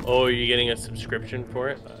 Oh, are you getting a subscription for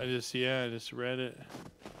it? I just read it.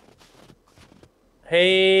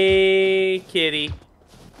 Hey, kitty.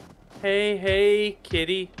 Hey,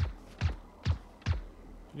 kitty.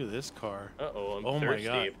 Look at this car. Uh-oh, Oh thirsty,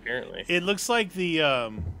 my god. apparently. It looks like the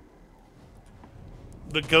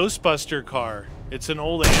Ghostbuster car. It's an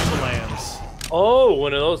old ambulance. Oh,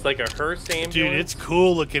 one of those, like a hearse ambulance? Dude, it's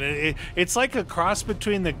cool looking. It's like a cross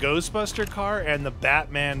between the Ghostbuster car and the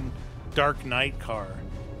Batman Dark Knight car.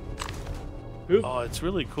 Ooh. Oh, it's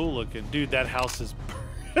really cool looking. Dude, that house is...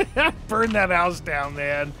 Burn that house down,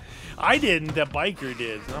 man. I didn't. That biker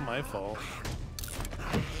did. It's not my fault.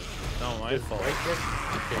 Not my fault.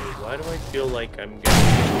 Okay, why do I feel like I'm getting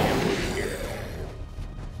ambushed here?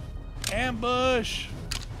 Ambush!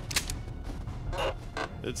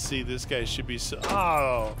 Let's see, this guy should be so...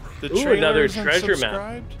 Oh! The Ooh, another isn't treasure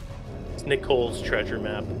subscribed? map. It's Nicole's treasure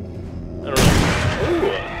map. I don't know.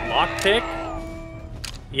 Ooh, lockpick?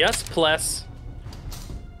 Yes, plus.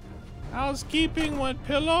 Housekeeping, what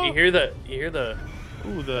pillow? You hear the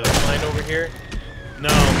Ooh, the line over here? No,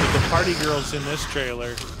 but the party girl's in this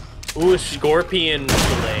trailer. Ooh, a scorpion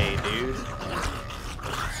fillet, dude.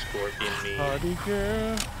 Scorpion meat. Party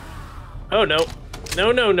girl. Oh, no.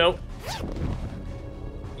 No.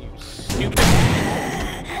 You stupid. Is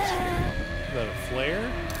that a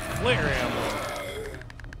flare? Flare ammo.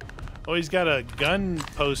 Oh, he's got a gun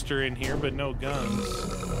poster in here, but no guns.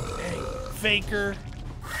 Dang. Faker.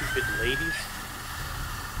 Stupid ladies.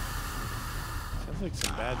 Sounds like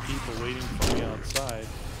some bad people waiting for me outside.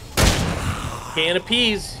 Can of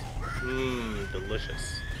peas. Mmm,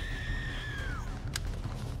 delicious.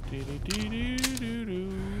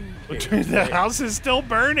 The house is still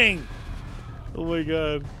burning. Oh my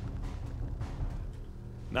god.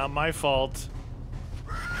 Not my fault.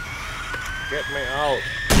 Get me out.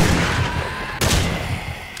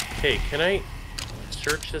 Okay, can I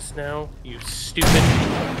search this now? You stupid.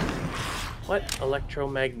 What?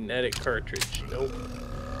 Electromagnetic cartridge. Nope.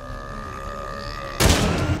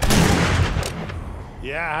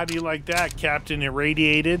 Yeah, how do you like that, Captain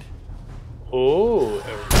Irradiated? Oh,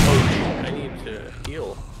 I need to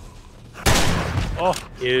heal. Oh,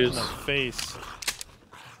 Is in the face.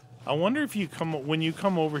 I wonder if you when you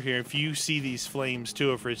come over here, if you see these flames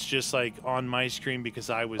too, if it's just like on my screen because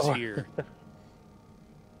I was here.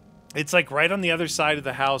 It's like right on the other side of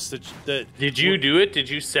the house. That Did you do it? Did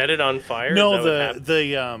you set it on fire? No,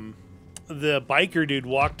 the biker dude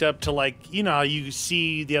walked up to, like, you know how you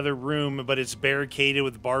see the other room, but it's barricaded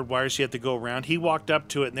with barbed wire, so you have to go around. He walked up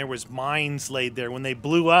to it, and there was mines laid there. When they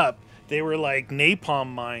blew up, they were like napalm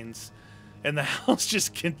mines, and the house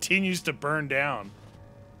just continues to burn down.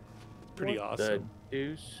 Pretty awesome. The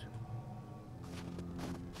deuce?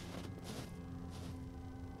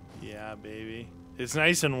 Yeah, baby. It's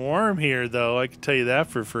nice and warm here, though. I can tell you that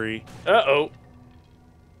for free. Uh-oh.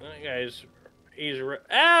 That guy's...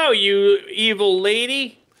 Ow, you evil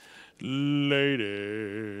lady!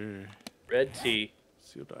 Lady. Red tea.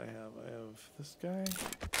 Let's see what I have. I have this guy.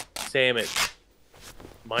 Sandwich.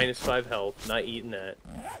 -5 health. Not eating that.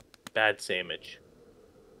 Bad sandwich.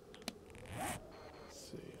 Let's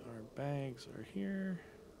see. Our bags are here.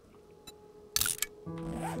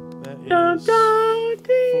 That is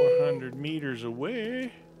 400 meters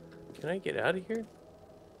away. Can I get out of here?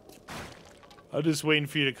 I'm just waiting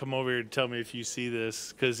for you to come over here and tell me if you see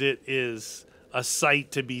this, because it is a sight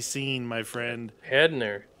to be seen, my friend. Head in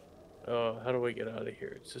there. Oh, how do I get out of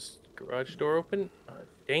here? Is this garage door open?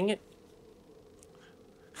 Dang it.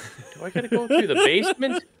 Do I gotta go through the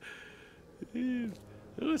basement? Ooh,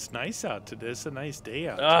 it's nice out today. It's a nice day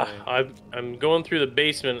out today. I'm going through the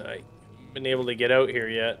basement. I haven't been able to get out here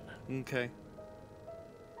yet. Okay.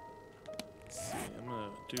 Let's see. I'm gonna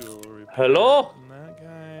do a little repair. Hello? On that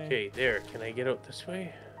guy. Okay, there. Can I get out this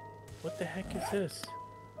way? What the heck is this?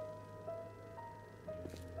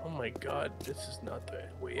 Oh my god, this is not the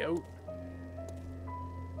way out.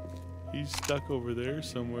 He's stuck over there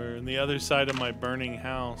somewhere on the other side of my burning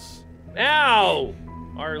house. Ow!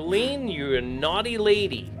 Arlene, you're a naughty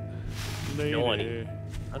lady. Lady. Naughty.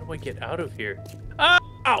 How do I get out of here? Ah!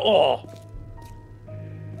 Oh!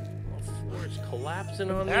 The floor is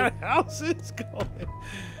collapsing on me. That house is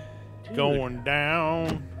going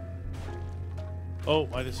down. Oh,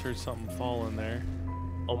 I just heard something fall in there.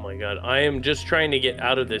 Oh my god, I am just trying to get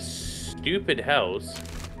out of this stupid house.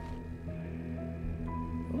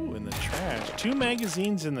 Oh, in the trash. 2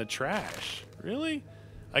 magazines in the trash. Really?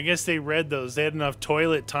 I guess they read those. They had enough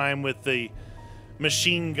toilet time with the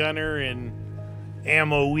Machine Gunner and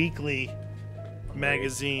Ammo Weekly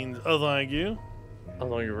magazines. Oh, thank you. Oh,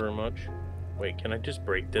 thank you very much. Wait, can I just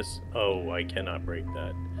break this? Oh, I cannot break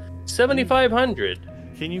that. 7,500.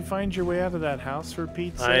 Can you find your way out of that house, for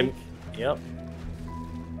Pete's sake? Yep.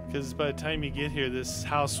 Because by the time you get here, this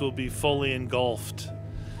house will be fully engulfed.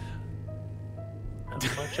 Not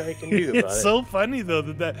much I can do about it. It's so funny though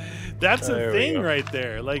that's a thing right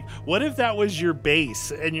there. Like, what if that was your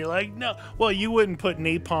base and you're like, no? Well, you wouldn't put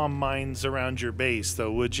napalm mines around your base,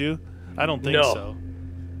 though, would you? I don't think so.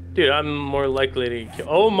 Dude, I'm more likely to.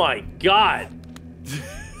 Oh my god.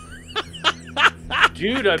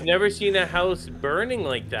 Dude, I've never seen a house burning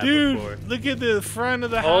like that before. Dude, look at the front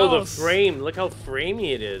of the house. Oh, the frame. Look how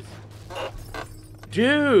framey it is.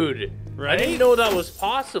 Dude, right? I didn't know that was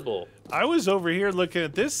possible. I was over here looking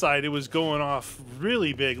at this side. It was going off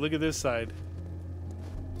really big. Look at this side.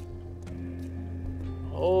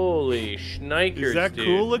 Holy shnikers, Is that dude.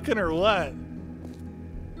 cool looking or what?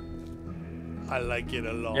 I like it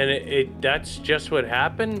a lot. And that's just what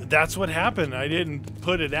happened? That's what happened. I didn't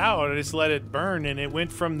put it out. I just let it burn, and it went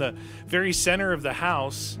from the very center of the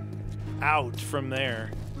house out from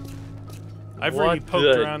there. I've already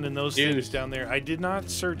poked around in those things down there. I did not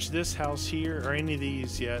search this house here or any of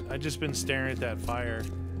these yet. I've just been staring at that fire.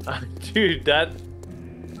 Dude,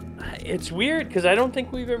 it's weird because I don't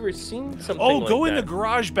think we've ever seen something like that. Oh, go in the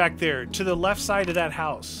garage back there to the left side of that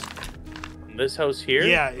house. This house here?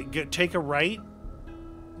 Yeah, take a right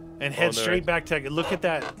and head there straight is. back to. Look at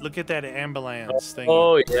that ambulance thing.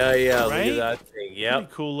 Oh yeah, Right? look at that thing. Yep.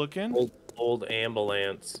 Pretty cool looking. Old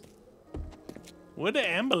ambulance. What an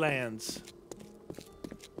ambulance?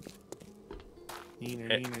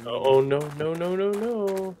 Oh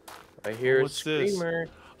no! I hear What's a screamer.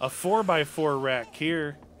 this? A 4x4 wreck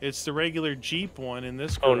here. It's the regular Jeep one in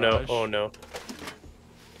this Oh garage. no! Oh no!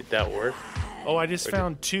 Did that work? Oh, I just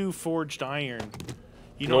found 2 forged iron.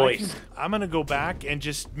 You know, Nice. I'm gonna go back and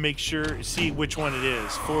just make sure, see which one it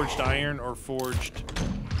is: forged iron or forged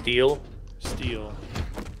Steel. steel.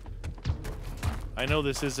 I know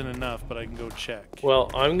this isn't enough, but I can go check.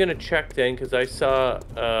 Well, I'm gonna check then because I saw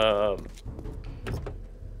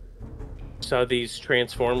these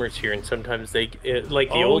transformers here, and sometimes like the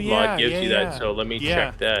old mod gives you that. So let me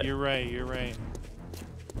check that. You're right. You're right.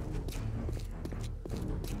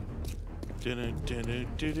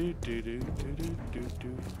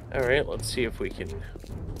 All right, let's see if we can.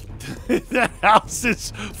 That house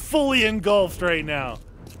is fully engulfed right now.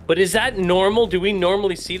 But is that normal? Do we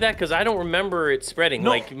normally see that? Because I don't remember it spreading. No,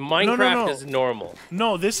 like Minecraft no. is normal.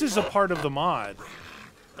 No, this is a part of the mod.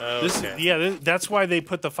 Okay. That's why they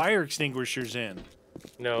put the fire extinguishers in.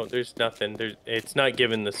 No, there's nothing. It's not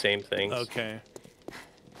given the same things. Okay.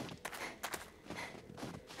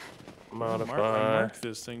 Modify. I marked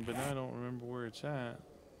this thing, but now I don't remember where it's at.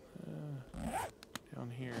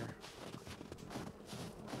 Down here.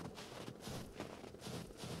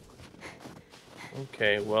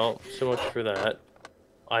 Okay, well, so much for that.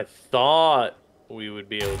 I thought we would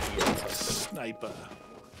be able to get something. Sniper.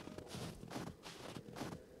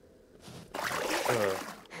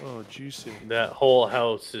 Oh, juicy. That whole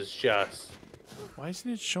house is just... Why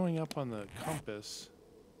isn't it showing up on the compass?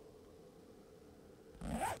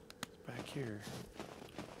 It's back here.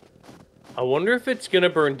 I wonder if it's gonna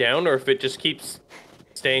burn down or if it just keeps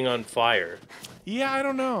staying on fire. Yeah, I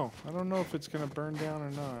don't know. I don't know if it's gonna burn down or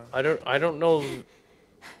not. I don't know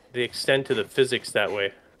the extent of the physics that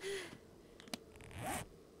way.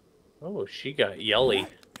 Oh, she got yelly.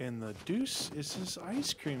 And the deuce is his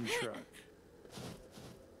ice cream truck.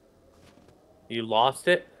 You lost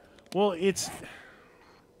it? Well, it's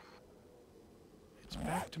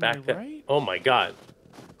back to my right. Oh my god.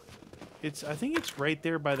 I think it's right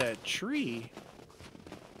there by that tree.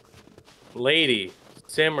 Lady,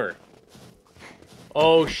 simmer.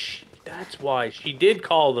 Oh, that's why. She did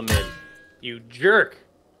call them in. You jerk.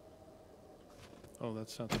 Oh,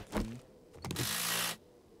 that's not the thing.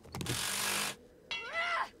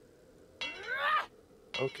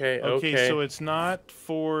 Okay, so it's not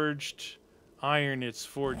forged iron, it's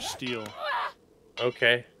forged steel.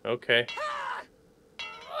 Okay. Am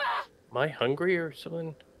I hungry or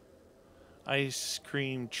something? Ice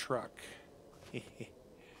cream truck.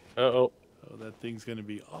 Uh-oh. Oh, that thing's gonna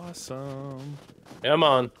be awesome. Come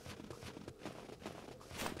on.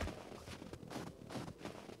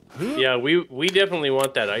 Yeah, we definitely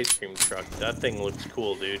want that ice cream truck. That thing looks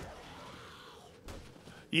cool, dude.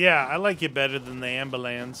 Yeah, I like it better than the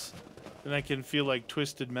ambulance. And I can feel like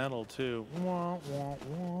twisted metal too. Wah, wah,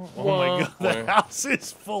 wah. Oh my god, the house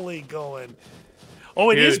is fully going.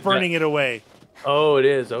 Oh, it is burning it away. Oh, it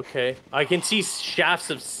is. Okay. I can see shafts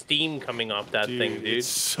of steam coming off that thing, dude. It's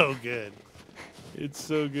so good. It's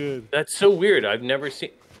so good. That's so weird. I've never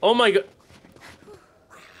seen... Oh my god.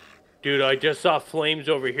 Dude, I just saw flames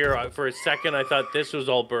over here. For a second, I thought this was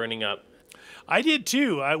all burning up. I did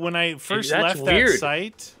too. When I first left that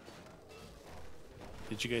site.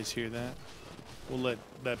 Did you guys hear that? We'll let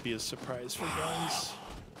that be a surprise for guys.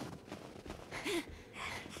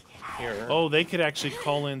 Here. Oh, they could actually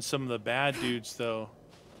call in some of the bad dudes, though.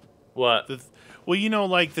 What? Well, you know,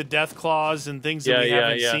 like the death claws and things that we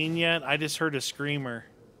haven't seen yet. I just heard a screamer.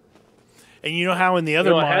 And you know how in the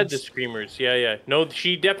other mods... I had the screamers. Yeah. No,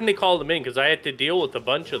 she definitely called them in because I had to deal with a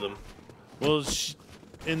bunch of them. Well,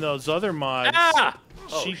 in those other mods,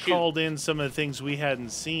 she called in some of the things we hadn't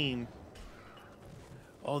seen.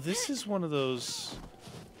 Oh, this is one of those...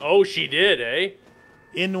 Oh, she did, eh?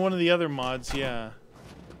 In one of the other mods, yeah.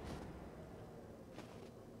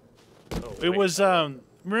 Oh, it was,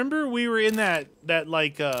 remember we were in that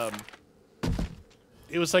like, it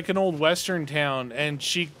was like an old western town, and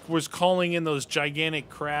she was calling in those gigantic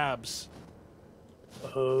crabs.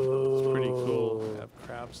 Oh. It's pretty cool to have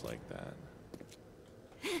crabs like that.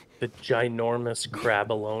 The ginormous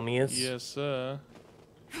Crabalonius. Yes, sir.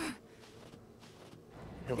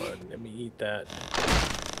 Come on, let me eat that.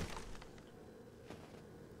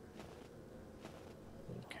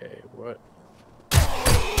 Okay, what?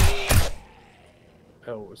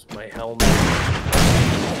 Oh, it was my helmet.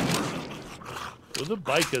 Where the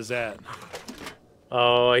bikers at?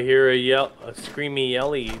 Oh, I hear a screamy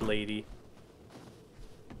yelly lady.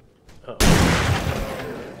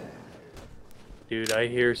 Uh-oh. Dude, I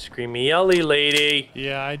hear screamy yelly lady.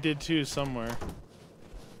 Yeah, I did too somewhere.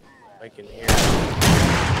 I can hear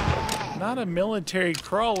it. Not a military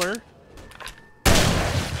crawler.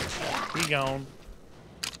 He gone.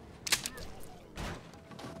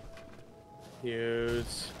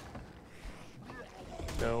 Use.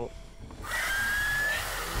 No.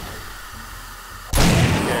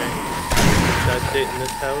 Okay. That's it in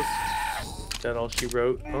this house? Is that all she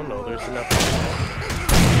wrote? Oh no, there's enough.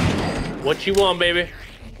 What you want, baby?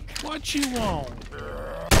 What you want?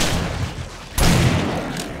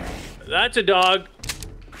 That's a dog.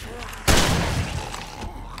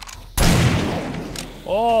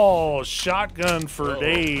 Oh, shotgun for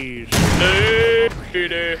days.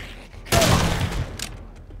 Lady.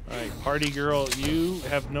 Alright, party girl, you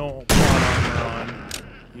have no plot armor on.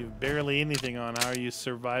 You've barely anything on. How are you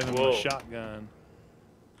surviving with a shotgun?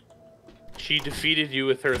 She defeated you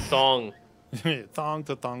with her thong. Thong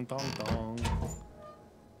to thong thong thong.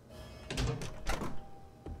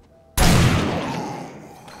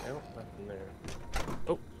 Nope, nothing there.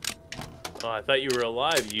 Oh. Oh, I thought you were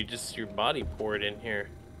alive. Your body poured in here.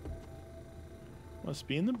 Must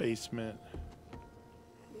be in the basement.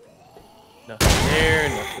 Nothing there,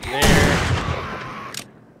 nothing there.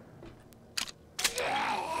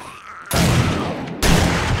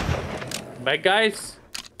 Bad guys?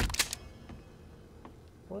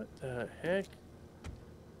 What the heck?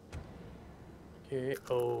 Okay,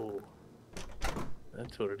 oh.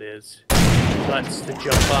 That's what it is. Guts to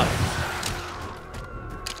jump up.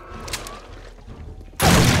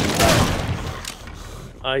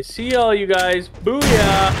 I see all you guys.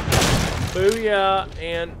 Booyah! Booyah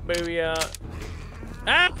and booyah.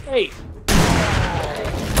 Ah, hey!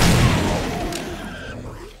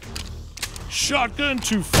 Shotgun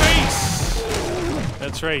to face!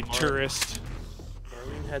 That's right, tourist.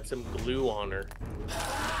 Marlene had some glue on her.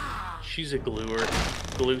 She's a gluer.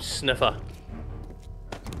 Glue sniffer.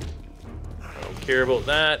 I don't care about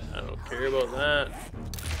that. I don't care about that.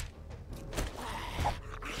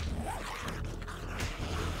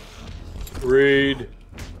 Raid.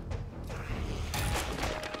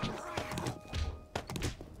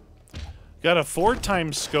 Got a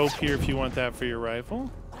 4x scope here if you want that for your rifle.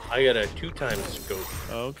 I got a 2x scope.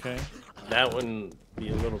 Okay. That one be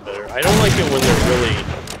a little better. I don't like it when they're really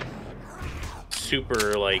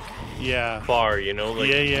super like far, you know? Like,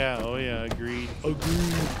 yeah. Oh yeah, agreed.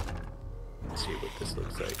 Agreed. Let's see what this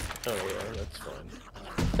looks like. Oh yeah, that's fine.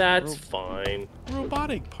 That's fine.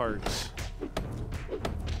 Robotic parts.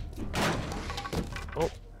 Oh,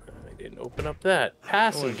 I didn't open up that.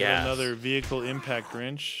 Passing gas. Another vehicle impact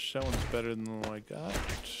wrench. That one's better than the one I got.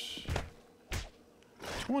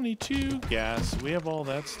 22 gas. We have all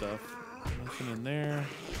that stuff. Nothing in there.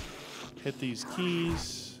 Hit these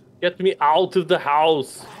keys. Get me out of the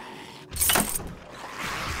house.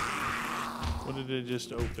 What did it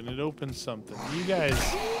just open? It opened something. You guys,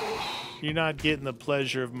 you're not getting the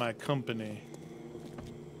pleasure of my company.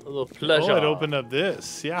 A little pleasure. Oh, it opened up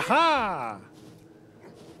this. Yaha!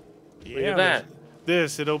 Look at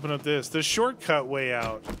that. It opened up this. The shortcut way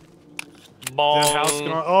out. Bong. That house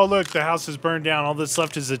gone. Oh, look, the house is burned down. All that's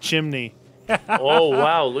left is a chimney. Oh,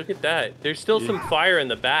 wow, look at that. There's still some fire in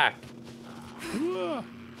the back. The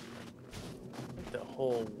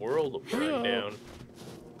whole world will burn down.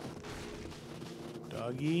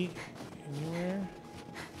 Doggy, anywhere?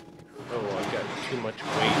 Oh, I got too much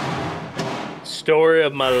weight. Story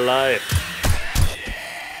of my life.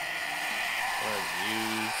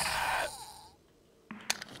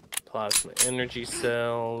 Plasma energy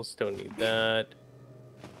cells. Don't need that.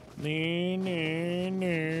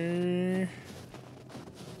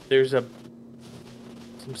 There's some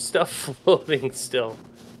stuff floating still.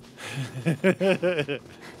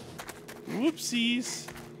 Whoopsies.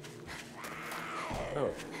 Oh,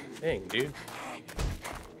 dang, dude.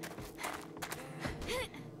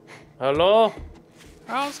 Hello?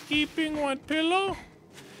 Housekeeping, what pillow?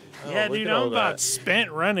 Oh, Yeah, dude, I'm about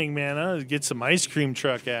spent running, man. I'll get some ice cream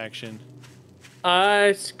truck action.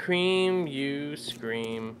 Ice cream, you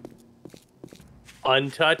scream.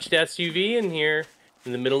 Untouched SUV in here,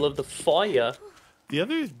 in the middle of the fire. The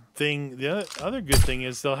other good thing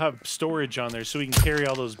is they'll have storage on there so we can carry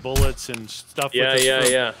all those bullets and stuff.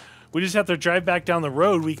 Yeah. We just have to drive back down the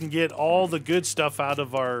road. We can get all the good stuff out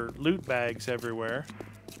of our loot bags everywhere.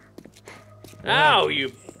 Ow,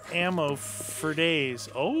 you... Ammo for days.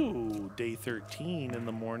 Oh, day 13 in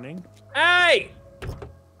the morning. Hey!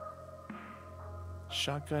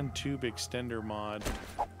 Shotgun tube extender mod.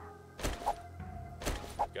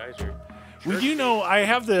 Guys are... We do know I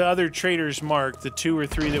have the other traders marked, the 2 or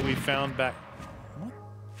 3 that we found back. What?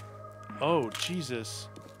 Oh, Jesus.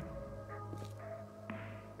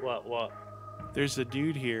 What? There's a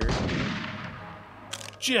dude here.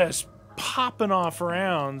 Just popping off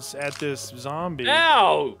rounds at this zombie.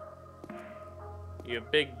 Ow! You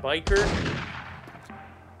big biker.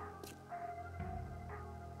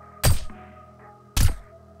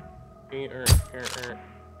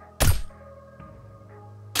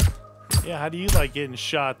 Yeah, how do you like getting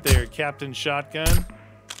shot there, Captain Shotgun?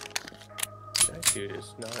 That dude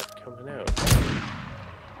is not coming out.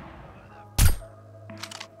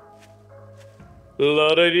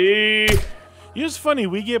 La-da-dee! You know, it's funny,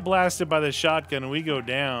 we get blasted by the shotgun and we go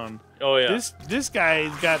down. Oh, yeah. This guy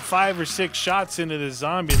got 5 or 6 shots into this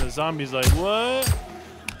zombie, and the zombie's like, what?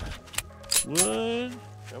 What?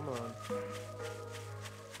 Come on.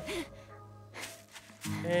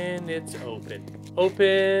 And it's open.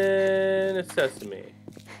 Open sesame.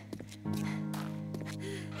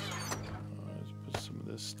 Let's put some of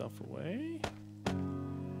this stuff away.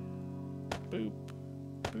 Boop.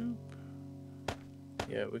 Boop.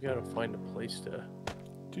 Yeah, we gotta find a place to...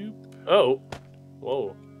 Doop. Oh!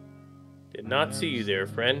 Whoa. Did not see you there,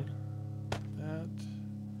 friend. That.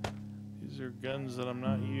 These are guns that I'm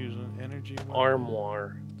not using. Energy weapons.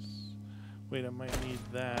 Armoire. Wait, I might need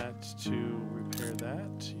that to repair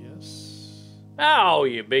that. Yes. Ow,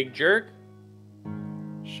 you big jerk.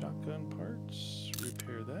 Shotgun parts.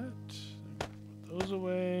 Repair that. Put those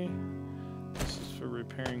away. This is for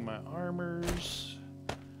repairing my armors.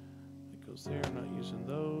 That goes there. I'm not using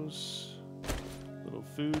those. Little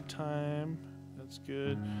food time. That's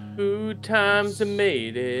good. Food times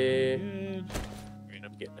made it. Good. Right,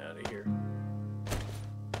 I'm getting out of here.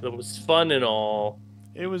 That was fun and all.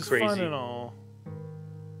 It was Crazy. fun and all.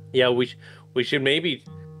 Yeah, we should maybe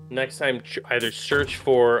next time either search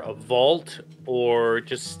for a vault or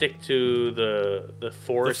just stick to the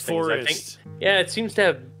forest things. I think. Yeah, it seems to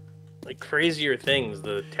have like crazier things.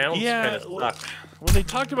 The towns kind of suck. When they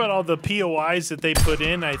talked about all the POIs that they put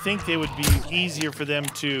in, I think it would be easier for them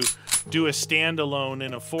to do a standalone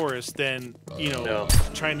in a forest than, you know,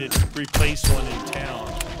 trying to replace one in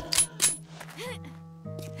town.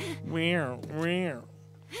 We're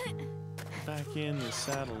back in the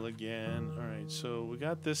saddle again. All right, so we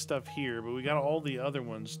got this stuff here, but we got all the other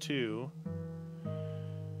ones too.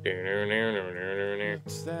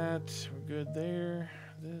 That's that. We're good there.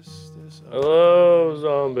 This. Hello,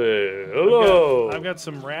 zombie. Hello. I've got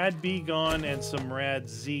some Rad B gone and some Rad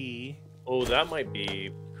Z. Oh, that might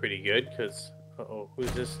be pretty good, because... Uh-oh,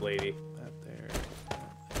 who's this lady? That there.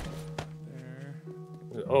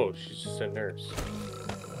 There. Oh, she's just a nurse.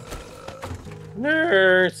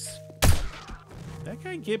 Nurse! That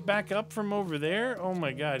guy get back up from over there? Oh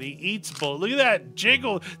my god, he eats bull. Look at that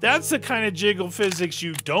jiggle. That's the kind of jiggle physics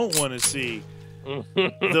you don't want to see.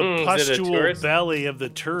 The pustule belly of the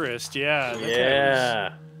tourist. Yeah.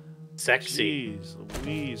 Yeah. Sexy. Jeez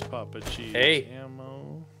Louise, Papa Cheese. Hey.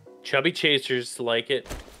 Ammo. Chubby chasers like it.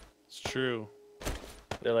 It's true.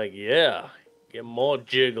 They're like, yeah, get more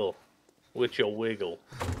jiggle with your wiggle.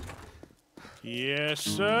 Yes,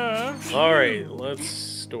 sir. All right, let's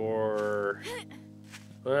store.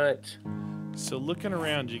 What? So looking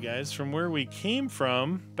around, you guys, from where we came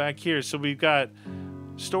from, back here. So we've got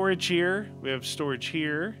storage here. We have storage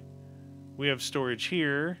here. We have storage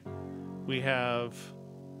here. We kind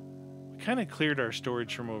of cleared our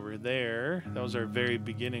storage from over there. That was our very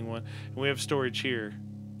beginning one. And we have storage here.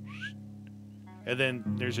 And then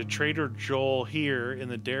there's a Trader Joel here in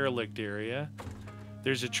the derelict area.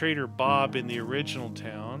 There's a Trader Bob in the original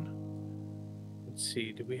town. Let's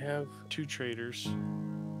see, do we have... 2 traders.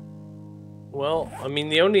 Well, I mean,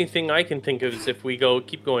 the only thing I can think of is if we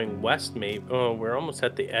keep going west, maybe. Oh, we're almost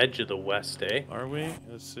at the edge of the west, eh? Are we?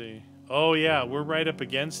 Let's see. Oh, yeah, we're right up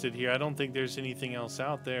against it here. I don't think there's anything else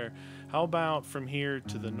out there. How about from here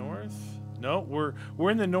to the north? No, we're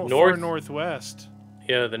in the far northwest.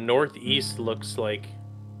 Yeah, the northeast looks like...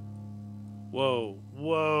 Whoa,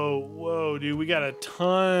 dude. We got a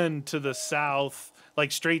ton to the south,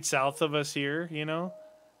 like straight south of us here, you know?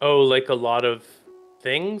 Oh, like a lot of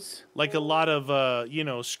things? Like a lot of,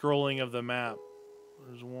 scrolling of the map.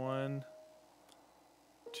 There's 1,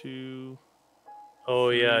 2... Oh,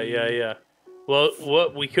 3, yeah. Well,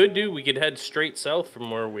 what we could do, we could head straight south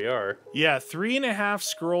from where we are. Yeah, 3.5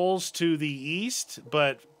 scrolls to the east,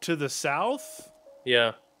 but to the south...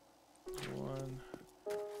 Yeah. 1,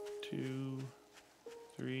 2,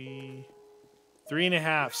 3,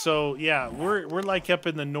 3.5. So yeah, we're like up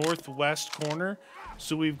in the northwest corner.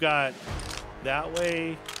 So we've got that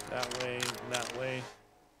way, that way, that way.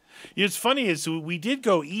 It's funny is we did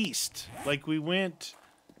go east. Like we went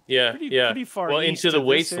Yeah, pretty far well, east into the of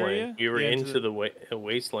this area. wasteland. You were Yeah, into the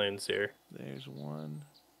wastelands there. There's one.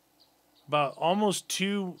 About almost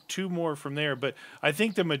two more from there, but I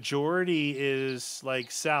think the majority is like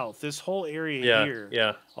south. This whole area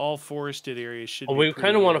here, all forested areas should. Well, be we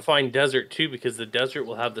kind of want to find desert too, because the desert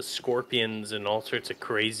will have the scorpions and all sorts of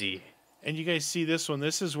crazy. And you guys see this one?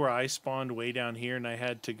 This is where I spawned way down here, and I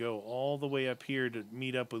had to go all the way up here to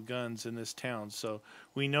meet up with guns in this town. So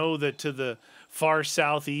we know that to the far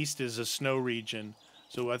southeast is a snow region.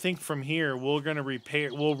 So I think from here we're gonna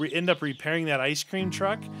repair. We'll end up repairing that ice cream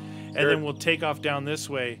truck, and then we'll take off down this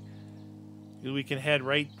way. We can head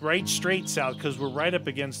right straight south because we're right up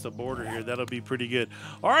against the border here. That'll be pretty good.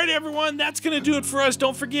 All right, everyone, that's gonna do it for us.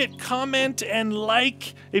 Don't forget, comment and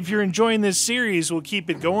like if you're enjoying this series. We'll keep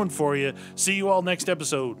it going for you. See you all next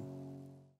episode.